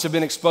 all of us have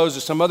been exposed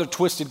to some other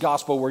twisted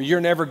gospel where you're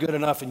never good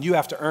enough and you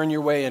have to earn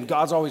your way and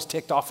God's always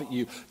ticked off at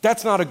you.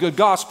 That's not a good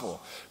gospel.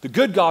 The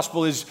good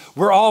gospel is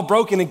we're all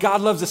broken and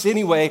God loves us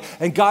anyway,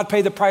 and God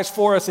paid the price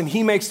for us and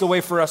he makes the way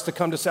for us to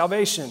come to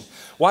salvation.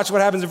 Watch what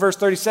happens in verse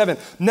 37.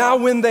 Now,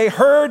 when they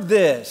heard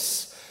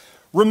this,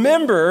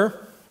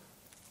 remember,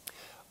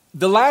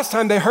 the last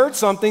time they heard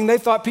something, they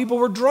thought people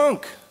were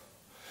drunk.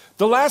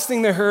 The last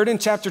thing they heard in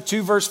chapter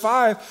 2, verse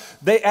 5,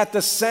 they, at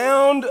the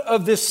sound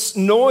of this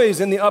noise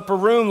in the upper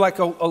room, like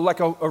a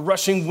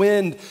rushing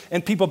wind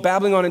and people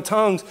babbling on in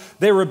tongues,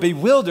 they were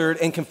bewildered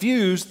and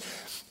confused,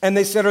 and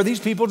they said, are these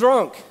people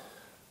drunk?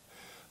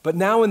 But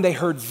now when they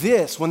heard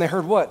this, when they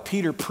heard what?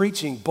 Peter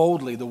preaching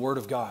boldly the word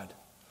of God.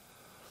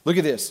 Look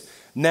at this.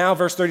 Now,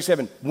 verse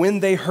 37,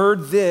 when they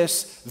heard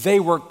this, they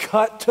were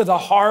cut to the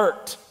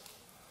heart.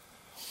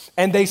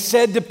 And they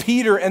said to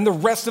Peter and the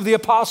rest of the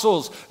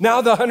apostles,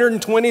 now the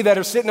 120 that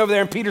are sitting over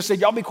there, and Peter said,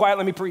 y'all be quiet,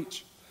 let me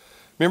preach.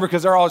 Remember,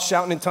 because they're all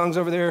shouting in tongues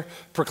over there,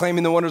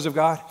 proclaiming the wonders of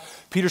God.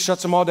 Peter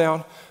shuts them all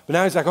down. But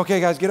now he's like, okay,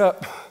 guys, get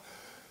up.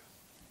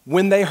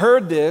 When they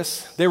heard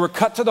this, they were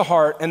cut to the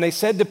heart, and they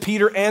said to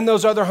Peter and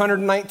those other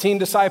 119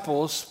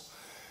 disciples,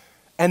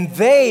 and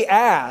they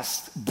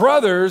asked,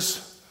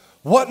 brothers,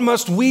 what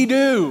must we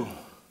do?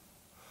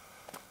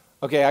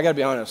 Okay, I got to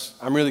be honest.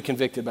 I'm really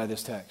convicted by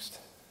this text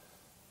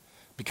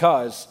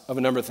because of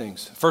a number of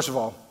things. First of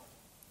all,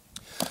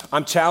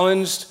 I'm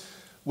challenged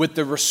with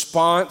the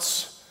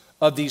response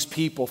of these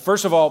people.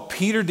 First of all,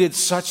 Peter did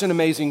such an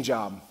amazing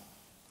job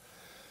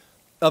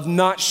of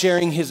not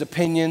sharing his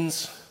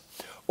opinions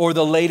or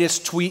the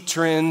latest tweet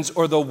trends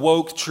or the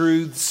woke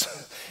truths.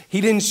 He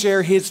didn't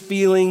share his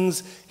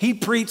feelings. He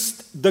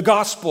preached the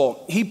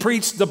gospel. He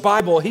preached the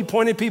Bible. He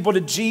pointed people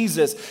to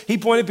Jesus. He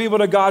pointed people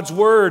to God's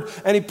word,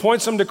 and he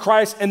points them to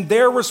Christ, and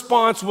their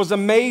response was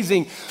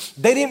amazing.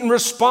 They didn't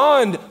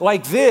respond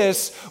like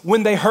this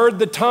when they heard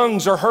the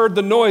tongues or heard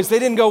the noise. They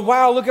didn't go,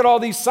 wow, look at all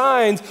these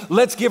signs.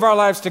 Let's give our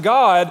lives to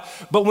God.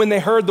 But when they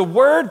heard the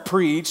word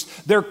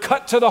preached, they're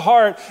cut to the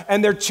heart,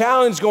 and they're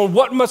challenged going,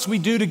 what must we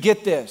do to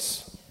get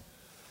this?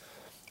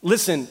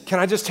 Listen, can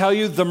I just tell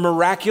you, the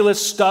miraculous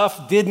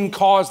stuff didn't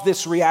cause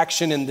this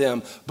reaction in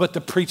them, but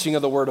the preaching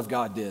of the word of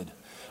God did.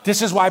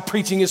 This is why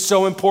preaching is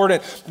so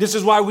important. This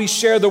is why we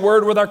share the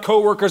word with our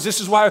coworkers.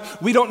 This is why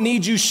we don't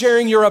need you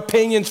sharing your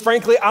opinions.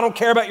 Frankly, I don't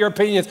care about your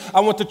opinions. I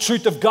want the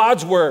truth of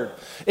God's word.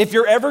 If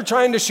you're ever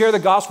trying to share the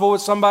gospel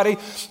with somebody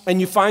and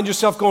you find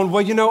yourself going,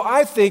 well, you know,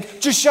 I think,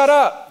 just shut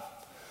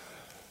up.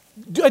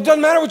 It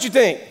doesn't matter what you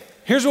think.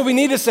 Here's what we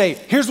need to say.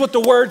 Here's what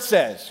the word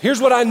says. Here's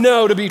what I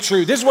know to be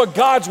true. This is what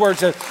God's word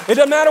says. It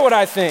doesn't matter what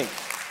I think.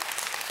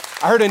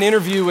 I heard an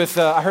interview with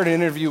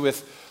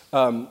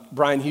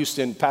Brian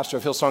Houston, pastor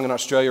of Hillsong in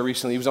Australia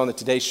recently. He was on the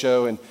Today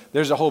Show, and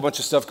there's a whole bunch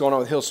of stuff going on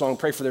with Hillsong.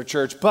 Pray for their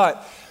church.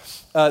 But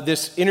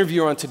this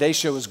interviewer on Today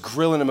Show was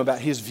grilling him about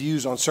his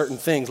views on certain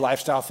things,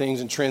 lifestyle things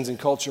and trends and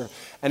culture.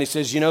 And he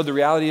says, you know, the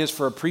reality is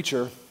for a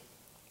preacher,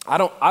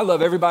 I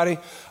love everybody.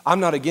 I'm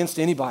not against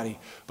anybody.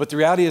 But the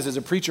reality is, as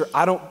a preacher,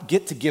 I don't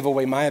get to give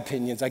away my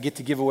opinions. I get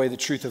to give away the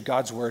truth of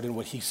God's word and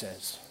what he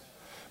says.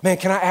 Man,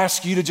 can I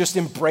ask you to just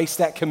embrace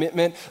that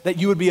commitment, that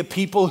you would be a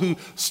people who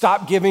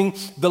stop giving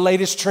the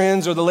latest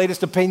trends or the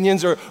latest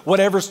opinions or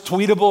whatever's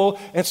tweetable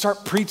and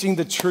start preaching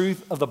the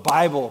truth of the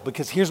Bible?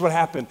 Because here's what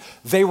happened.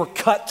 They were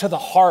cut to the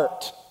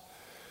heart.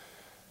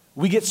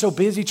 We get so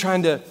busy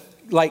trying to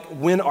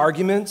win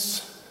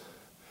arguments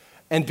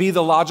and be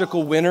the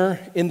logical winner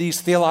in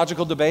these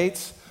theological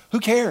debates. Who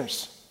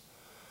cares?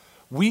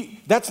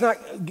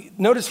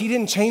 Notice he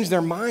didn't change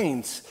their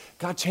minds.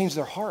 God changed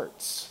their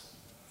hearts.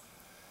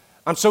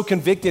 I'm so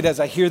convicted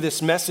as I hear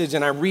this message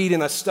and I read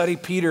and I study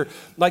Peter,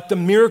 like the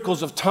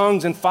miracles of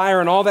tongues and fire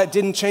and all that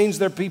didn't change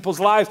their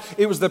people's lives.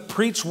 It was the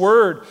preached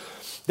word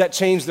that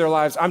changed their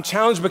lives. I'm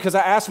challenged because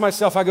I ask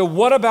myself, I go,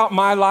 what about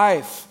my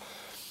life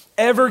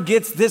ever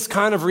gets this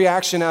kind of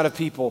reaction out of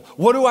people?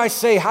 What do I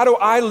say? How do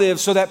I live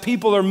so that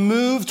people are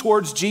moved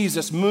towards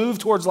Jesus, moved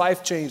towards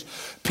life change?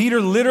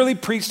 Peter literally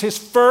preached his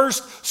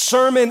first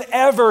sermon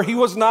ever. He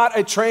was not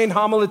a trained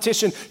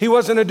homiletician. He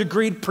wasn't a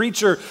degreed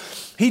preacher.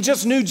 He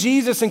just knew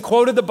Jesus and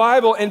quoted the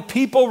Bible, and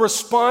people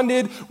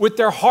responded with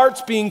their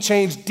hearts being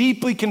changed,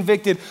 deeply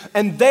convicted.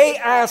 And they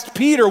asked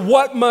Peter,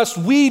 what must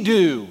we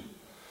do?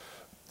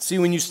 See,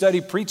 when you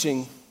study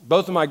preaching,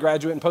 Both of my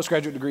graduate and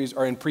postgraduate degrees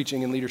are in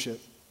preaching and leadership.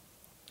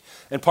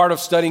 And part of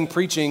studying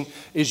preaching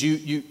is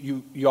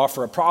you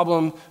offer a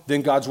problem,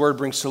 then God's word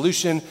brings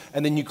solution,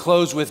 and then you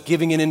close with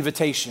giving an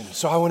invitation.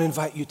 So I want to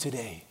invite you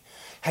today.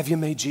 Have you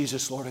made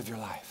Jesus Lord of your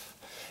life?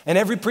 And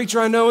every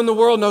preacher I know in the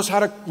world knows how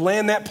to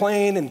land that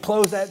plane and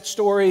close that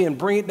story and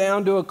bring it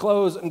down to a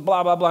close and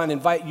blah, blah, blah, and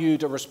invite you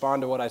to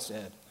respond to what I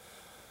said.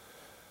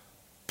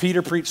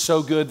 Peter preached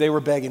so good, they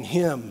were begging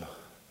him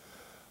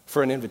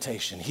for an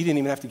invitation. He didn't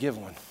even have to give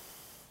one.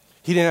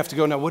 He didn't have to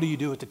go, now what do you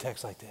do with a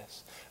text like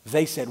this?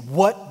 They said,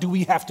 what do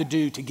we have to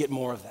do to get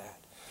more of that?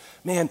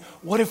 Man,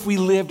 what if we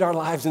lived our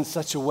lives in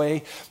such a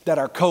way that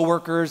our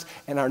coworkers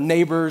and our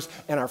neighbors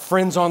and our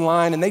friends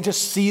online, and they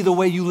just see the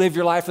way you live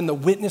your life and the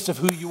witness of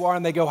who you are,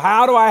 and they go,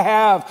 how do I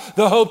have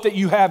the hope that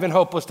you have in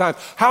hopeless times?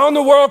 How in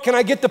the world can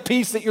I get the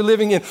peace that you're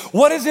living in?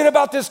 What is it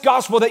about this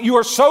gospel that you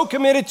are so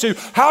committed to?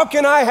 How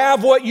can I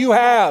have what you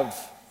have?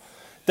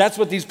 That's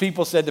what these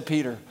people said to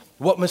Peter.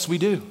 What must we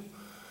do?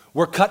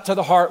 We're cut to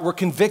the heart. We're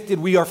convicted.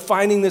 We are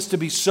finding this to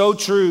be so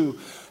true.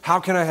 How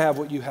can I have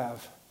what you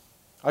have?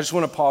 I just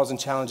want to pause and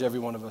challenge every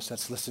one of us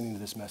that's listening to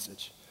this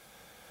message.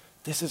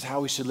 This is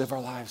how we should live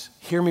our lives.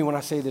 Hear me when I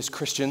say this,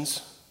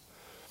 Christians.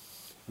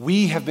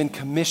 We have been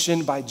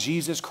commissioned by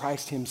Jesus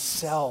Christ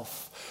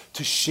himself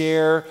to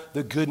share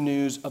the good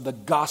news of the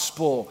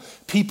gospel.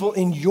 People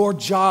in your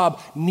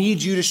job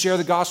need you to share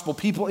the gospel.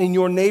 People in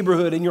your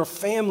neighborhood, in your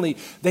family,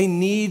 they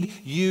need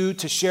you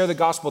to share the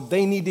gospel.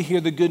 They need to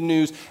hear the good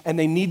news, and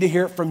they need to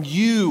hear it from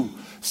you.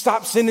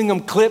 Stop sending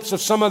them clips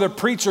of some other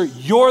preacher.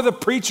 You're the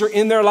preacher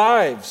in their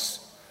lives.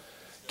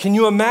 Can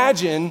you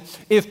imagine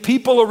if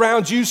people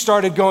around you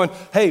started going,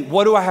 hey,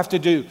 what do I have to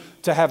do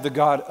to have the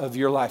God of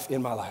your life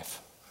in my life?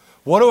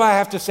 What do I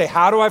have to say?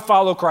 How do I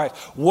follow Christ?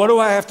 What do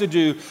I have to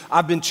do?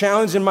 I've been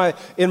challenged in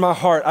my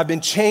heart. I've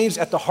been changed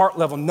at the heart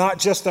level, not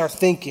just our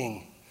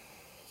thinking,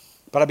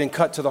 but I've been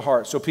cut to the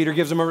heart. So Peter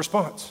gives them a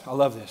response. I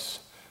love this.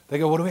 They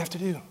go, what do we have to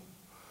do?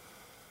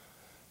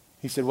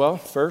 He said, well,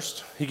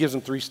 first, he gives them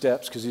 3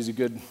 steps because he's a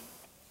good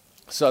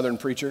Southern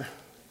preacher.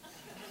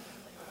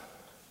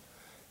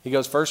 He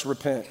goes, first,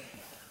 repent.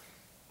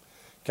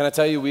 Can I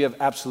tell you, we have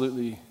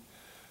absolutely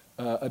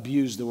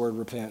abused the word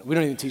repent. We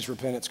don't even teach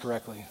repentance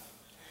correctly.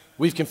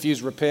 We've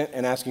confused repent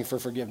and asking for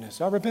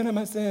forgiveness. I'll repent of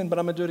my sin, but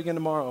I'm going to do it again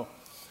tomorrow.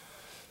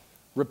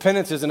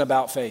 Repentance isn't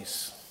about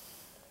face.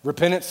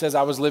 Repentance says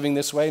I was living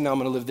this way, now I'm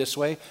going to live this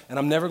way, and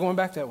I'm never going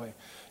back that way.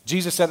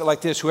 Jesus said it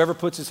like this, whoever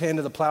puts his hand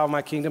to the plow of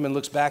my kingdom and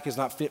looks back is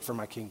not fit for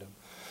my kingdom.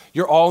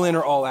 You're all in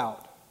or all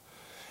out.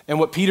 And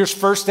what Peter's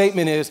first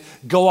statement is,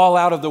 go all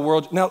out of the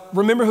world. Now,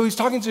 remember who he's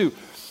talking to.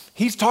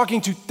 He's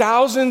talking to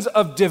thousands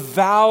of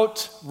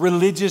devout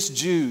religious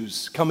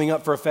Jews coming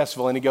up for a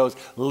festival, and he goes,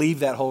 leave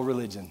that whole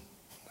religion.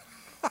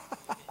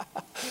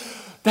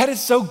 That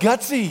is so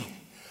gutsy.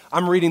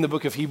 I'm reading the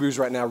book of Hebrews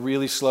right now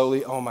really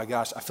slowly. Oh my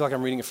gosh, I feel like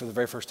I'm reading it for the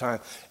very first time.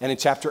 And in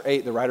chapter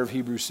 8, the writer of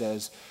Hebrews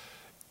says,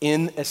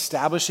 in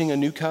establishing a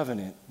new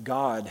covenant,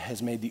 God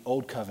has made the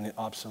old covenant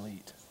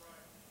obsolete.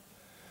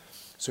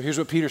 So here's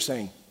what Peter's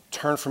saying.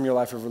 Turn from your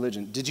life of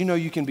religion. Did you know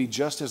you can be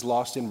just as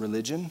lost in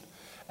religion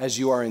as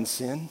you are in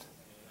sin?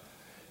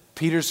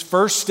 Peter's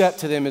first step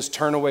to them is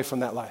turn away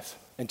from that life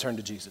and turn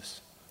to Jesus.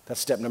 That's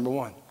step number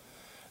 1.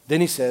 Then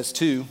he says,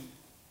 2,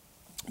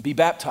 be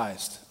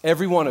baptized,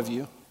 every one of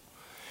you,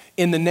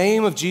 in the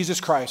name of Jesus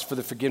Christ for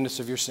the forgiveness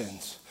of your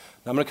sins.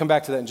 Now I'm going to come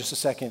back to that in just a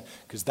second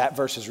because that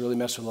verse has really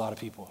messed with a lot of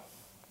people.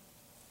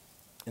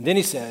 And then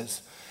he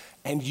says,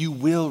 and you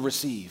will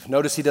receive.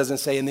 Notice he doesn't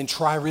say, and then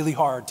try really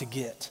hard to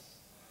get.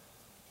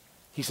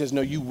 He says,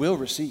 no, you will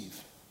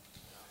receive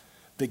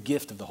the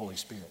gift of the Holy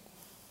Spirit.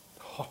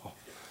 Oh.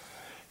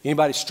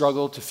 Anybody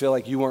struggle to feel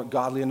like you weren't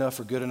godly enough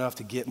or good enough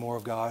to get more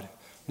of God?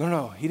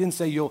 No. He didn't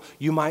say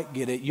you might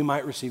get it, you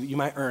might receive it, you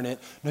might earn it.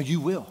 No, you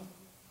will.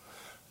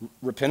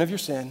 Repent of your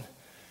sin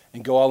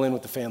and go all in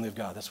with the family of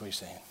God. That's what he's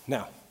saying.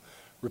 Now,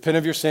 repent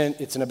of your sin.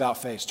 It's an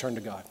about face. Turn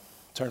to God.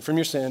 Turn from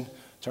your sin.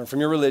 Turn from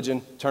your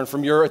religion. Turn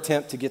from your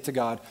attempt to get to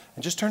God.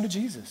 And just turn to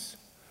Jesus.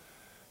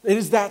 It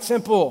is that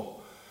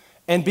simple.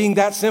 And being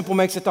that simple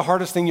makes it the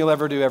hardest thing you'll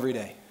ever do every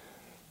day.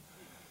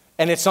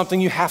 And it's something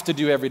you have to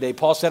do every day.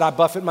 Paul said, I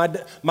buffet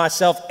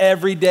myself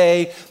every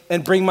day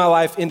and bring my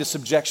life into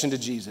subjection to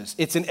Jesus.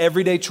 It's an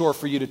everyday chore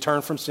for you to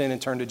turn from sin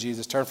and turn to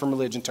Jesus, turn from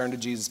religion, turn to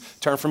Jesus,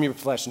 turn from your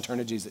flesh and turn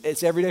to Jesus.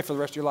 It's every day for the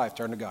rest of your life,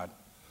 turn to God.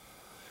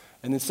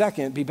 And then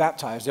second, be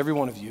baptized, every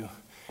one of you,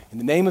 in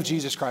the name of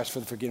Jesus Christ for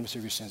the forgiveness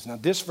of your sins. Now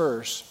this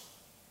verse,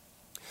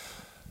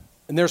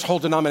 and there's whole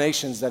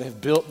denominations that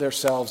have built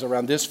themselves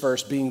around this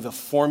verse being the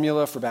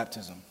formula for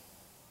baptism.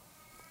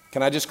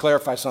 Can I just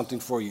clarify something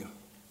for you?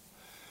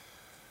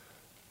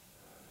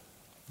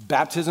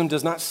 Baptism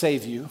does not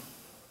save you.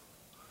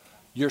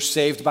 You're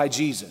saved by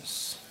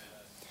Jesus.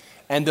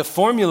 And the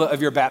formula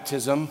of your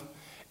baptism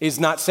is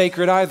not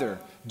sacred either.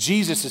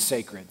 Jesus is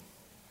sacred.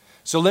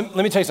 So let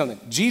me tell you something.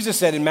 Jesus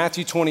said in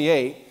Matthew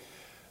 28,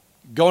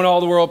 go into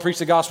all the world, preach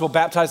the gospel,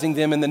 baptizing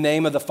them in the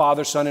name of the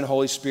Father, Son, and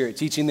Holy Spirit,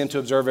 teaching them to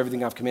observe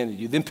everything I've commanded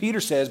you. Then Peter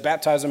says,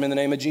 baptize them in the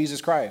name of Jesus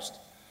Christ.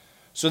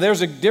 So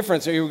there's a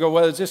difference. You go,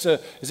 well, is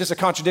this a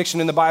contradiction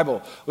in the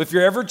Bible? Well, if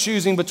you're ever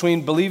choosing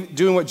between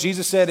doing what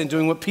Jesus said and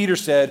doing what Peter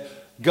said,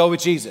 go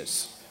with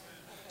Jesus.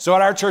 So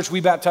at our church,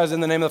 we baptize in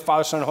the name of the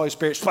Father, Son, and Holy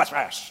Spirit. Splash,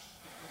 splash.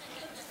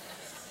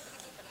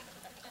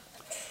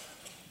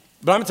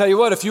 But I'm going to tell you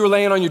what, if you were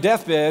laying on your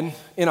deathbed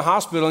in a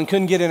hospital and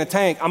couldn't get in a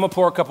tank, I'm going to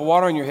pour a cup of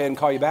water on your head and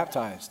call you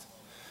baptized.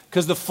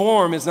 Because the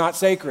form is not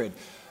sacred.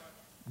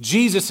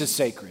 Jesus is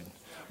sacred.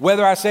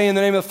 Whether I say in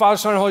the name of the Father,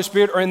 Son, and Holy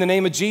Spirit or in the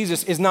name of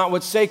Jesus is not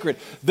what's sacred.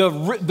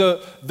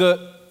 The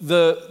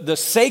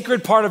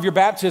sacred part of your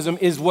baptism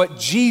is what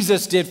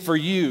Jesus did for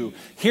you.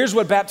 Here's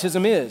what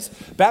baptism is.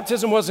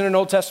 Baptism wasn't an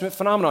Old Testament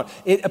phenomenon.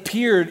 It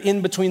appeared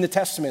in between the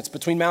Testaments,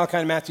 between Malachi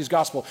and Matthew's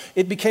gospel.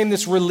 It became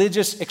this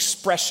religious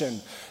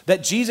expression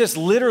that Jesus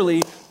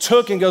literally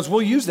took and goes,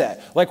 we'll use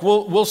that. Like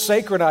we'll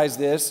sacredize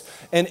this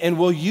and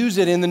we'll use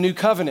it in the new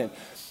covenant.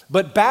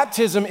 But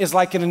baptism is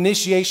like an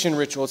initiation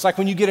ritual. It's like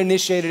when you get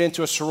initiated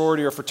into a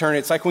sorority or fraternity.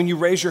 It's like when you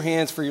raise your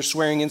hands for your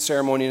swearing in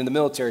ceremony in the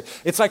military.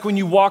 It's like when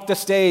you walk the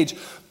stage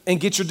and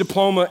get your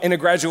diploma in a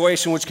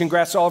graduation, which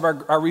congrats to all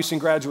of our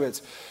recent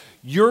graduates.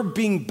 Your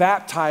being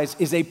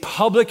baptized is a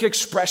public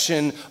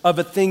expression of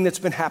a thing that's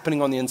been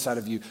happening on the inside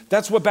of you.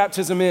 That's what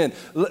baptism is.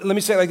 Let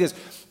me say it like this.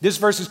 This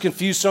verse has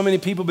confused so many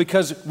people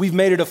because we've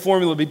made it a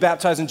formula to be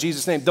baptized in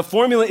Jesus' name. The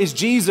formula is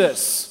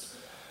Jesus.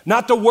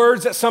 Not the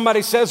words that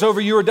somebody says over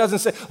you or doesn't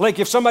say. Like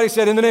if somebody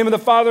said in the name of the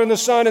Father and the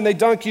Son and they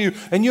dunk you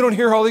and you don't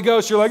hear Holy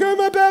Ghost, you're like, oh,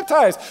 am I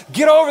baptized?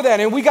 Get over that.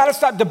 And we got to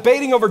stop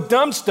debating over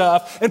dumb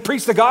stuff and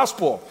preach the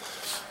gospel.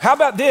 How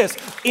about this?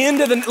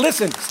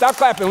 Listen, stop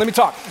clapping. Let me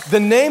talk. The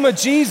name of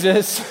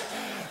Jesus,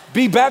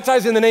 be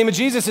baptized in the name of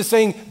Jesus is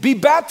saying, be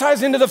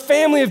baptized into the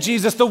family of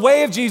Jesus, the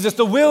way of Jesus,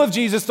 the will of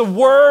Jesus, the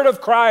word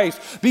of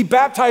Christ. Be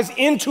baptized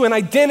into an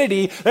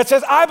identity that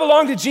says, I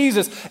belong to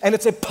Jesus. And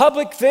it's a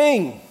public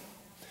thing.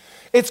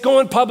 It's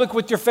going public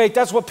with your faith.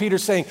 That's what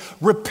Peter's saying.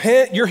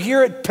 Repent. You're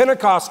here at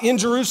Pentecost in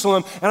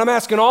Jerusalem, and I'm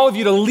asking all of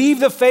you to leave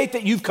the faith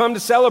that you've come to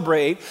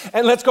celebrate,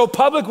 and let's go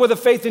public with a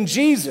faith in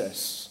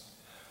Jesus.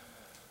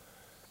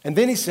 And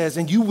then he says,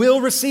 and you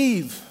will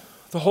receive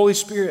the Holy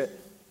Spirit.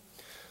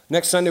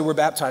 Next Sunday, we're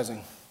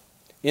baptizing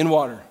in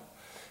water.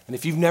 And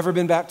if you've never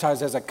been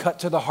baptized as a cut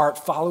to the heart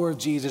follower of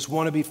Jesus,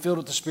 want to be filled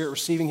with the Spirit,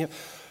 receiving him,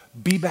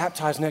 be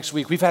baptized next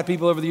week. We've had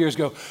people over the years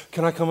go,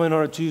 can I come in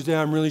on a Tuesday?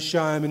 I'm really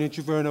shy. I'm an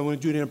introvert. And I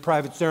want to do it in a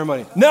private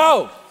ceremony.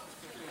 No,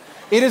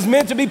 it is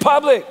meant to be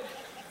public.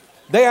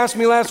 They asked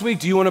me last week,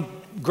 do you want to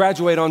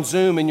graduate on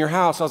Zoom in your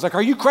house? I was like,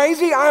 are you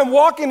crazy? I am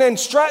walking and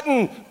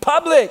strutting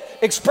public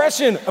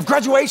expression of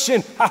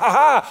graduation. Ha ha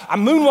ha. I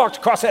moonwalked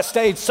across that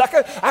stage,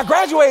 sucker. I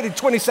graduated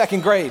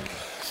 22nd grade.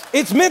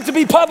 It's meant to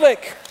be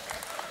public.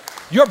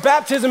 Your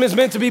baptism is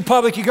meant to be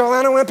public. You go,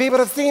 I don't want people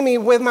to see me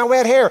with my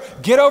wet hair.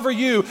 Get over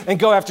you and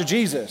go after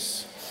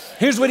Jesus.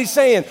 Here's what he's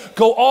saying.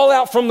 Go all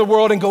out from the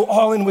world and go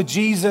all in with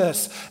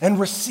Jesus and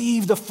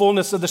receive the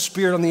fullness of the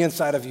Spirit on the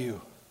inside of you.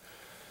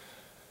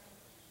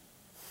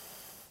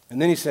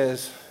 And then he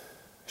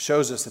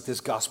shows us that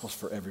this gospel's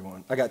for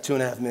everyone. I got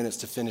 2.5 minutes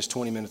to finish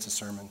 20 minutes of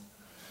sermon.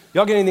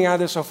 Y'all get anything out of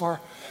this so far?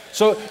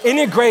 So isn't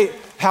it great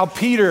how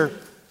Peter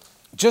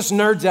just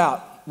nerds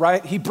out?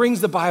 Right? He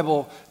brings the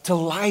Bible to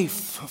life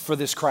for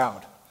this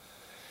crowd.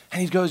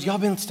 And he goes, y'all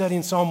been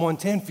studying Psalm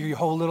 110 for your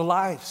whole little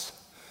lives.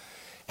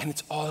 And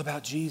it's all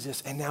about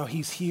Jesus. And now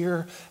he's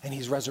here and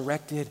he's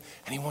resurrected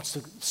and he wants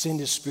to send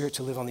his Spirit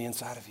to live on the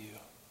inside of you.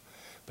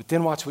 But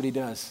then watch what he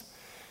does.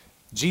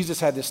 Jesus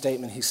had this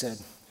statement. He said,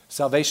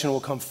 salvation will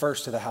come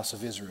first to the house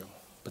of Israel,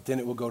 but then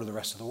it will go to the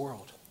rest of the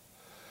world.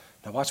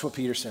 Now watch what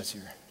Peter says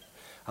here.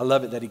 I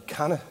love it that he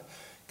kind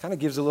of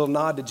gives a little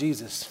nod to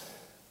Jesus.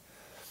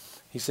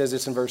 He says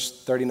this in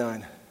verse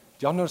 39. Do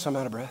y'all notice I'm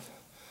out of breath?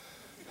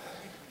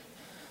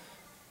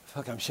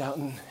 Fuck, I'm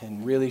shouting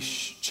and really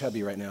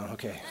chubby right now.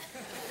 Okay.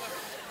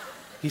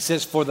 He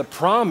says, for the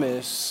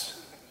promise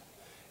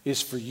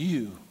is for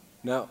you.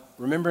 Now,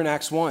 remember in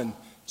Acts 1,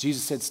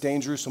 Jesus said, stay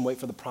in Jerusalem, wait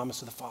for the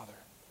promise of the Father.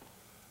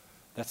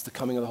 That's the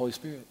coming of the Holy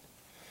Spirit.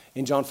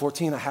 In John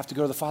 14, I have to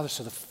go to the Father,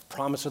 so the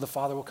promise of the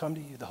Father will come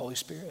to you, the Holy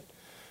Spirit.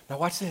 Now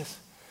watch this.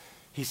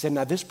 He said,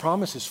 now this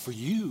promise is for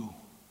you.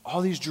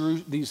 All these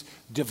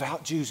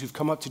devout Jews who've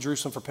come up to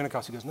Jerusalem for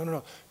Pentecost. He goes,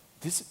 no.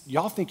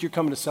 Y'all think you're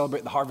coming to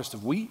celebrate the harvest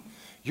of wheat?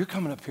 You're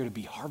coming up here to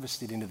be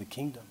harvested into the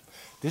kingdom.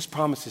 This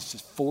promise is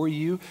just for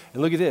you.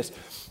 And look at this.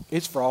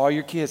 It's for all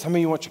your kids. How many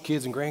of you want your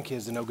kids and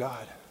grandkids to know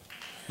God?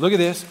 Look at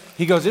this.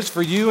 He goes, it's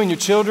for you and your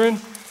children.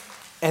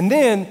 And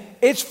then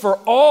it's for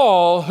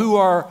all who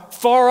are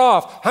far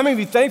off. How many of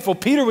you thankful?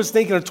 Peter was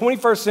thinking of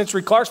 21st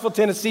century Clarksville,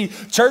 Tennessee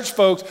church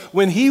folks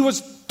when he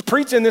was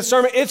preaching this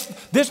sermon.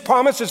 This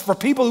promise is for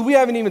people who we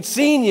haven't even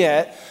seen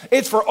yet.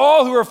 It's for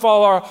all who are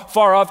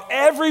far off,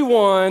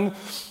 everyone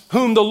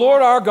whom the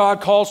Lord our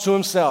God calls to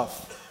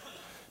himself.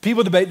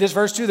 People debate this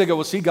verse too. They go,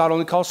 well, see, God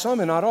only calls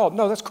some and not all.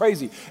 No, that's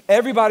crazy.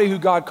 Everybody who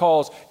God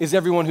calls is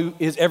everyone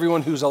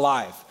who's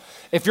alive.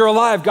 If you're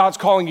alive, God's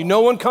calling you.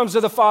 No one comes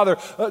to the Father,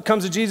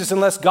 comes to Jesus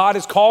unless God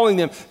is calling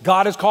them.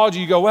 God has called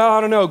you. You go, well,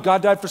 I don't know.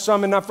 God died for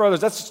some and not for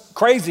others. That's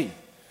crazy.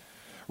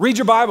 Read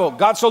your Bible.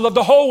 God so loved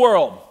the whole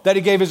world that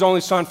he gave his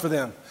only son for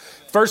them.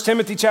 1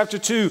 Timothy chapter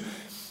 2,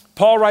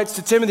 Paul writes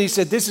to Timothy, he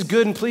said, this is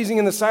good and pleasing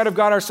in the sight of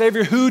God our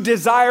Savior, who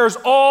desires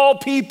all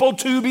people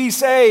to be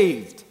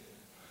saved.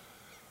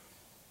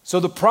 So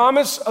the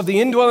promise of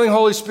the indwelling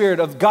Holy Spirit,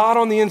 of God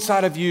on the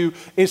inside of you,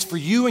 is for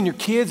you and your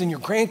kids and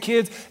your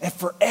grandkids and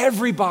for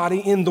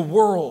everybody in the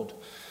world.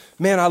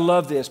 Man, I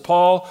love this.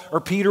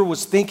 Peter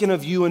was thinking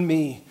of you and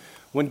me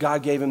when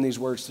God gave him these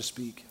words to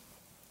speak.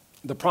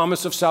 The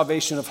promise of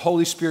salvation, of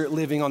Holy Spirit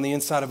living on the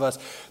inside of us,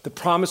 the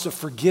promise of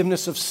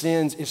forgiveness of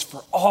sins is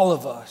for all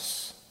of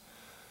us.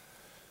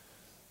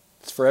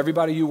 It's for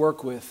everybody you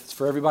work with. It's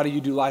for everybody you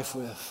do life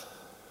with.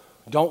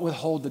 Don't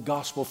withhold the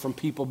gospel from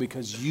people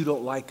because you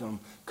don't like them,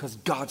 because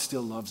God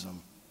still loves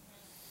them.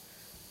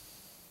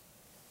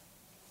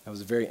 That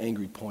was a very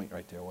angry point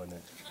right there, wasn't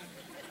it?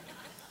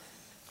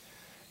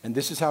 And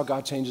this is how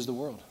God changes the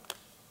world.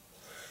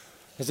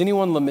 Has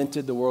anyone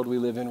lamented the world we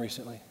live in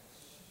recently?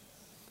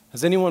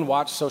 Has anyone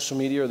watched social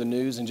media or the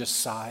news and just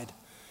sighed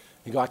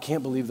and go, I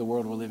can't believe the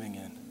world we're living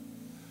in?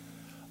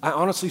 I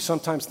honestly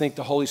sometimes think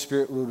the Holy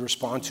Spirit would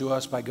respond to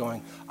us by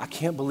going, I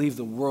can't believe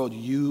the world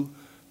you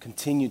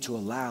continue to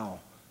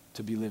allow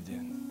to be lived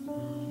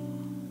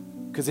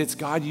in. Because it's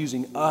God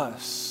using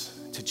us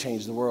to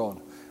change the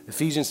world.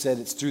 Ephesians said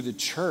it's through the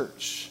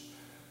church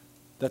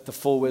that the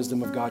full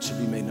wisdom of God should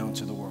be made known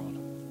to the world.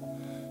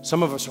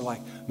 Some of us are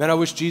like, man, I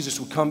wish Jesus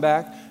would come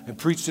back and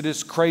preach to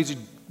this crazy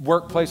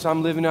workplace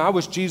I'm living in. I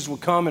wish Jesus would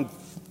come and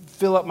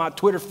fill up my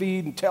Twitter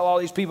feed and tell all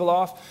these people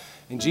off.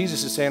 And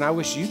Jesus is saying, I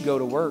wish you'd go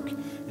to work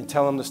and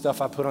tell them the stuff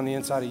I put on the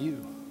inside of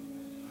you.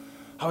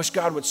 I wish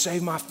God would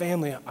save my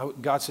family.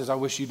 God says, I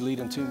wish you'd lead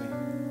them to me.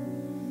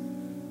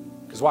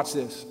 Because watch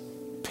this.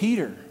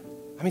 Peter,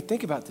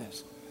 think about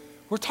this.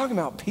 We're talking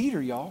about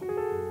Peter, y'all.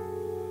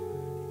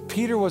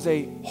 Peter was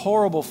a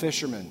horrible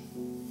fisherman.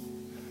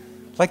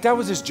 Like that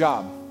was his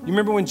job. You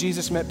remember when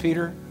Jesus met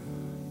Peter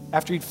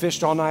after he'd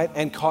fished all night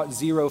and caught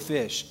 0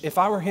 fish? If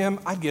I were him,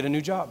 I'd get a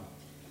new job.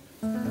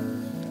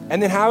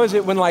 And then how is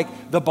it when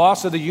like the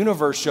boss of the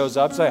universe shows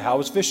up, say, how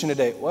was fishing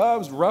today? Well, it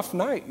was a rough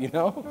night,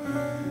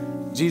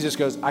 Jesus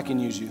goes, I can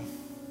use you.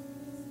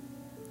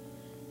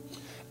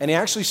 And he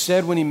actually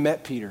said when he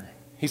met Peter,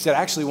 he said,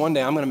 actually one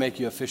day I'm going to make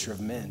you a fisher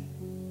of men.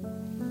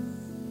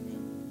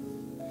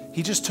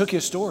 He just took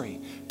his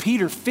story.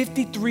 Peter,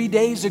 53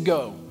 days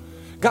ago,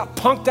 got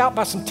punked out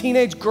by some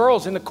teenage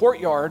girls in the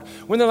courtyard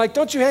when they're like,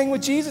 don't you hang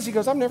with Jesus? He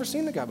goes, I've never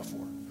seen the guy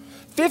before.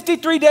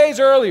 53 days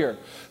earlier,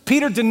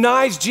 Peter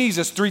denies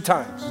Jesus 3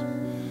 times.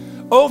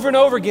 Over and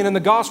over again in the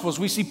Gospels,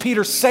 we see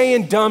Peter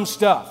saying dumb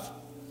stuff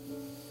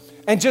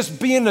and just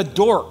being a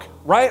dork,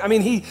 right?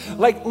 He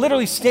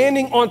literally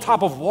standing on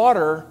top of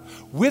water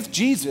with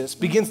Jesus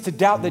begins to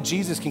doubt that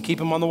Jesus can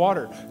keep him on the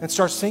water and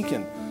starts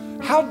sinking.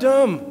 How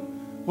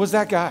dumb was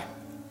that guy?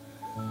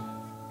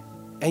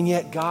 And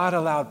yet God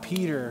allowed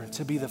Peter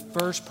to be the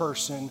first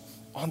person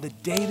on the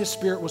day the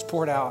Spirit was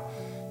poured out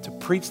to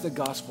preach the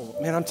gospel.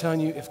 Man, I'm telling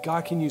you, if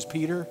God can use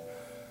Peter,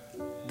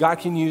 God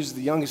can use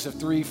the youngest of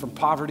 3 from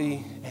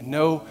poverty and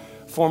no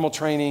formal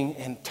training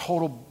and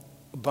total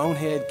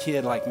bonehead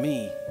kid like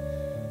me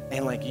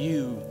and like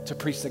you to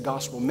preach the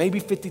gospel. Maybe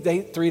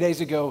 53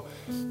 days ago,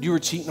 you were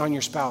cheating on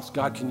your spouse.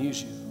 God can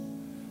use you.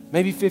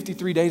 Maybe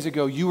 53 days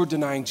ago, you were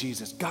denying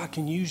Jesus. God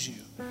can use you.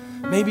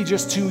 Maybe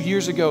just 2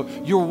 years ago,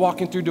 you were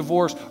walking through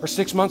divorce, or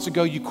 6 months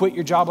ago, you quit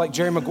your job like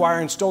Jerry Maguire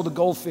and stole the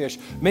goldfish.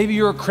 Maybe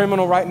you're a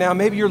criminal right now.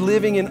 Maybe you're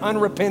living in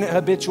unrepentant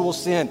habitual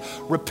sin.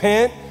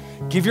 Repent,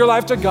 give your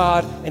life to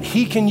God, and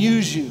he can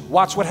use you.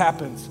 Watch what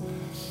happens.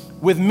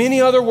 With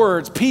many other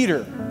words,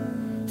 Peter,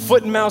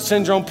 foot and mouth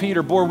syndrome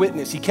Peter, bore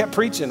witness. He kept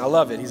preaching. I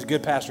love it. He's a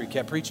good pastor. He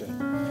kept preaching.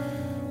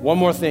 One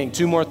more thing,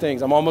 2 more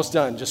things. I'm almost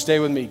done. Just stay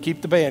with me.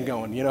 Keep the band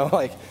going,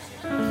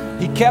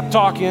 He kept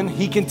talking.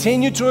 He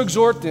continued to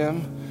exhort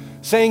them,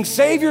 saying,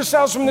 save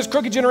yourselves from this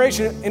crooked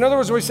generation. In other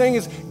words, what he's saying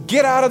is,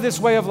 get out of this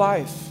way of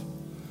life.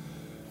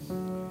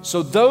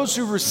 So those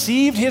who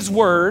received his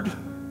word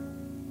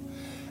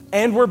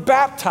and were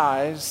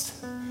baptized,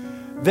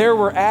 there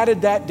were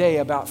added that day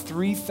about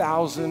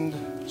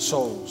 3,000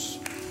 souls.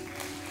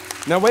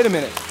 Now, wait a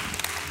minute.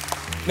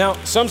 Now,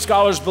 some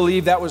scholars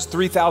believe that was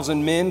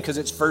 3,000 men because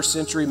it's first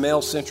century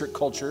male-centric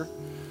culture.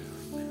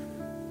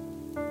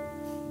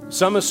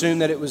 Some assume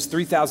that it was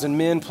 3,000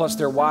 men plus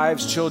their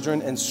wives,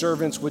 children, and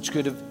servants, which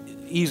could have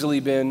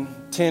easily been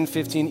 10,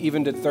 15,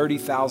 even to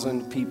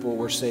 30,000 people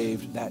were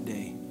saved that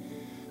day.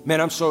 Man,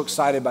 I'm so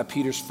excited by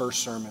Peter's first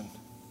sermon.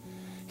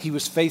 He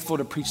was faithful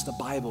to preach the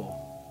Bible,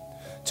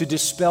 to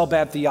dispel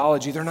bad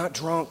theology. They're not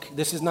drunk.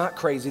 This is not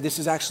crazy. This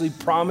is actually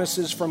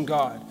promises from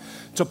God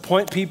to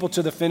point people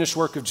to the finished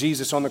work of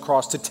Jesus on the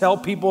cross, to tell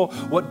people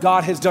what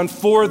God has done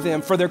for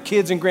them, for their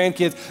kids and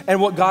grandkids,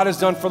 and what God has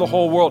done for the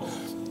whole world.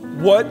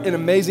 What an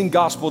amazing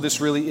gospel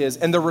this really is.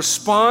 And the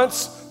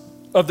response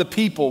of the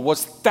people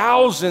was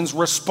thousands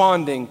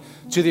responding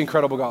to the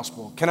incredible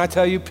gospel. Can I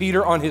tell you,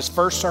 Peter on his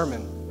first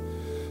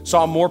sermon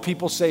saw more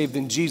people saved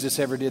than Jesus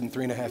ever did in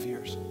 3.5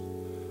 years.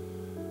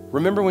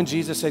 Remember when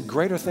Jesus said,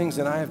 greater things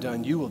than I have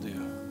done, you will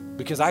do,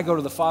 because I go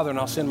to the Father and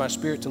I'll send my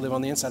Spirit to live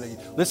on the inside of you.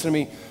 Listen to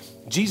me.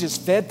 Jesus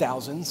fed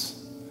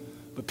thousands,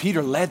 but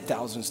Peter led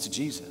thousands to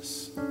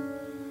Jesus.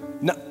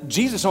 Now,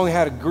 Jesus only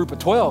had a group of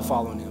 12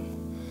 following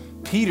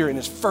him. Peter, in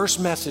his first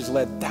message,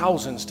 led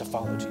thousands to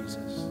follow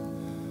Jesus.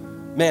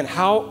 Man,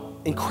 how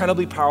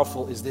incredibly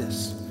powerful is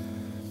this?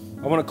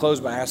 I want to close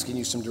by asking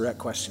you some direct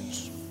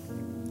questions.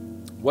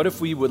 What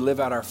if we would live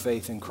out our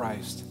faith in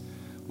Christ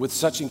with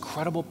such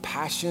incredible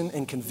passion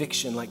and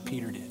conviction like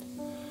Peter did?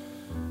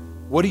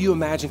 What do you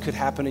imagine could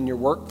happen in your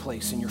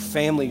workplace, in your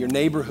family, your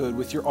neighborhood,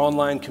 with your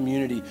online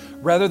community?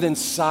 Rather than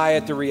sigh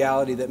at the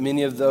reality that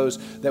many of those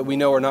that we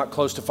know are not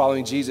close to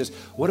following Jesus,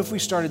 what if we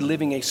started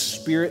living a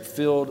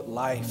Spirit-filled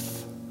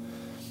life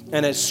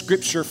and a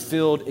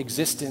Scripture-filled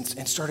existence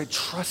and started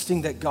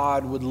trusting that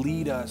God would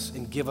lead us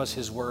and give us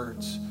His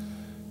words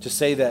to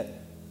say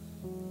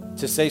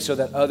so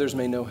that others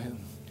may know Him?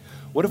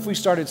 What if we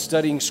started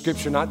studying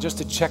Scripture not just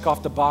to check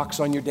off the box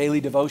on your daily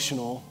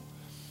devotional,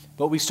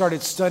 but we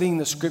started studying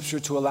the Scripture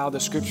to allow the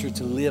Scripture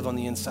to live on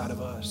the inside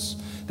of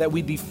us, that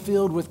we'd be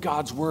filled with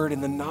God's Word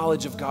and the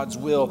knowledge of God's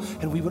will,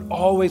 and we would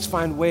always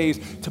find ways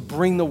to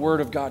bring the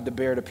Word of God to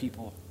bear to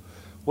people?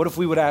 What if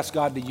we would ask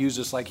God to use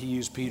us like He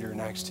used Peter in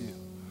Acts 2?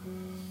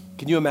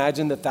 Can you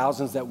imagine the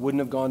thousands that wouldn't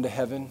have gone to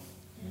heaven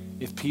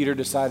if Peter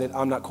decided,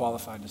 I'm not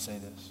qualified to say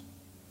this?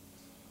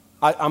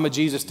 I'm a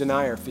Jesus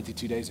denier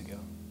 52 days ago.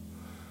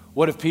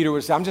 What if Peter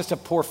would say, I'm just a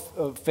poor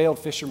failed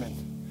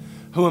fisherman.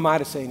 Who am I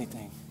to say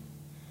anything?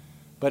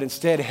 But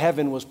instead,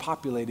 heaven was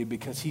populated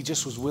because he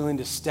just was willing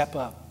to step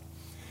up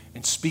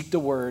and speak the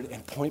word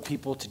and point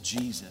people to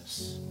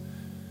Jesus.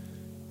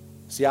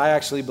 See, I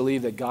actually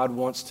believe that God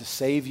wants to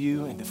save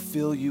you and to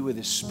fill you with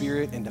His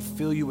Spirit and to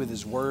fill you with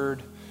His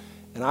word.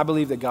 And I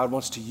believe that God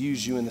wants to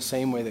use you in the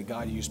same way that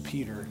God used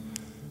Peter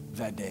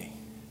that day.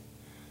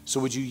 So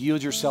would you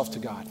yield yourself to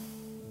God?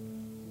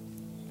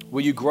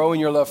 Will you grow in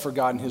your love for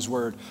God and His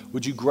word?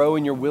 Would you grow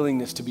in your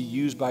willingness to be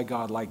used by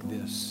God like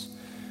this?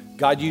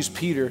 God used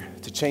Peter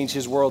to change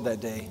his world that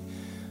day.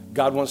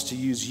 God wants to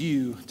use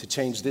you to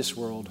change this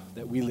world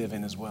that we live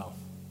in as well.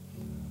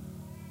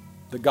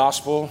 The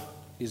gospel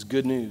is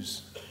good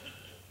news.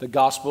 The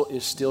gospel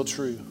is still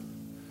true.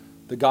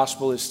 The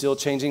gospel is still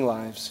changing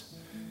lives.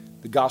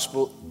 The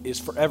gospel is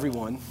for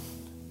everyone.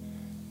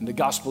 And the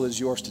gospel is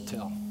yours to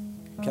tell.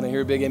 Can I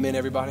hear a big amen,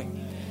 everybody?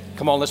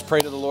 Come on, let's pray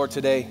to the Lord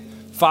today.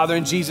 Father,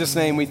 in Jesus'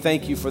 name, we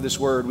thank you for this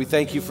word. We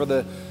thank you for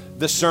the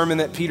sermon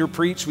that Peter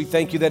preached. We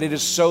thank you that it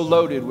is so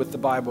loaded with the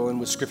Bible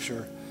and with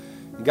Scripture.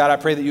 And God, I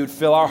pray that you would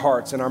fill our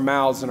hearts and our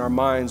mouths and our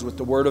minds with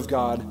the Word of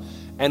God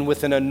and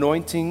with an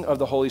anointing of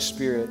the Holy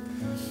Spirit,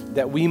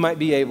 that we might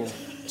be able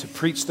to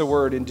preach the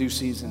Word in due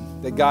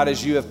season. That God,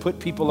 as you have put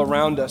people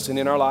around us and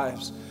in our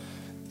lives,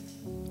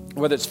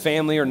 whether it's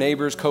family or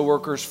neighbors,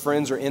 coworkers,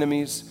 friends, or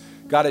enemies,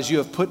 God, as you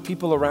have put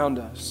people around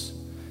us,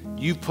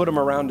 you put them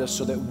around us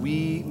so that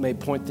we may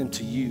point them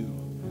to you.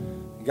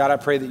 God, I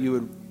pray that you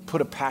would put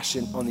a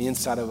passion on the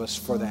inside of us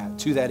for that,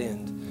 to that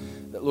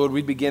end. That, Lord,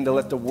 we'd begin to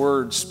let the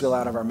word spill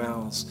out of our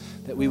mouths,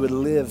 that we would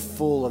live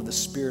full of the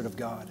Spirit of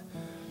God,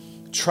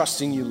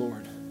 trusting you,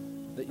 Lord,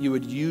 that you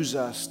would use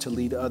us to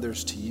lead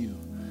others to you.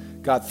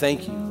 God,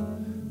 thank you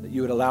that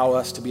you would allow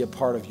us to be a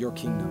part of your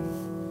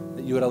kingdom,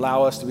 that you would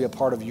allow us to be a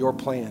part of your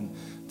plan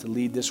to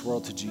lead this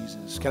world to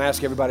Jesus. Can I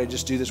ask everybody to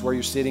just do this where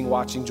you're sitting,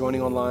 watching,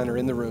 joining online, or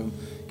in the room?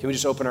 Can we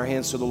just open our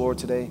hands to the Lord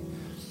today?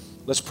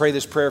 Let's pray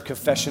this prayer of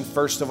confession.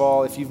 First of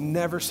all, if you've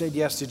never said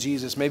yes to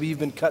Jesus, maybe you've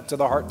been cut to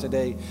the heart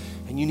today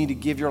and you need to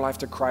give your life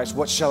to Christ.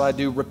 What shall I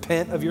do?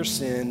 Repent of your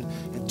sin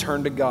and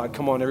turn to God.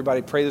 Come on,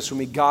 everybody, pray this with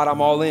me. God,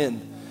 I'm all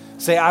in.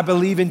 Say, I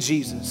believe in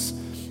Jesus,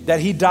 that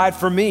He died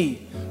for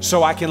me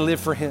so I can live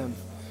for Him.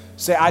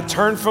 Say, I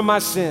turn from my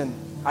sin.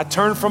 I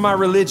turn from my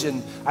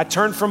religion. I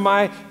turn from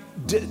my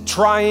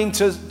trying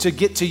to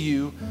get to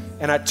you,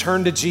 and I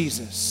turn to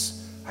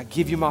Jesus. I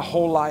give you my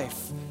whole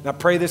life. Now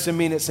pray this and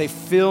mean it. Say,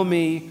 fill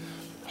me,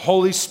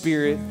 Holy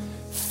Spirit,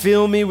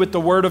 fill me with the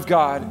Word of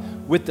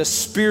God, with the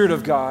Spirit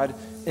of God,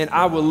 and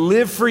I will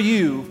live for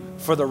you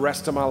for the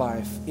rest of my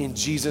life. In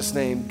Jesus'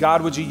 name.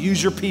 God, would you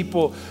use your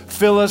people?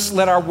 Fill us.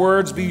 Let our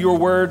words be your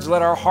words.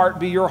 Let our heart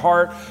be your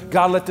heart.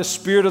 God, let the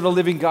Spirit of the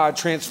living God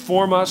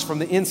transform us from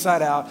the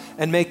inside out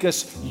and make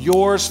us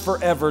yours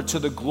forever to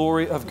the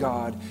glory of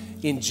God.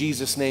 In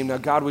Jesus' name. Now,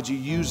 God, would you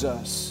use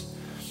us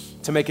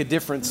to make a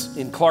difference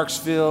in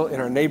Clarksville, in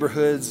our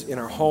neighborhoods, in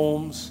our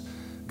homes,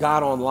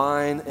 God,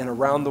 online and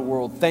around the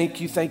world. Thank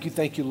you,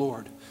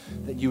 Lord,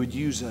 that you would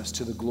use us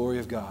to the glory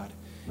of God.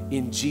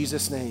 In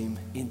Jesus' name,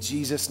 in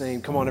Jesus'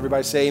 name. Come on,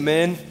 everybody say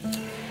amen.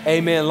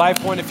 Amen.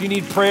 LifePoint, if you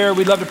need prayer,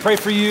 we'd love to pray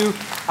for you.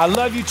 I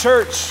love you,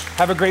 church.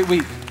 Have a great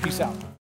week. Peace out.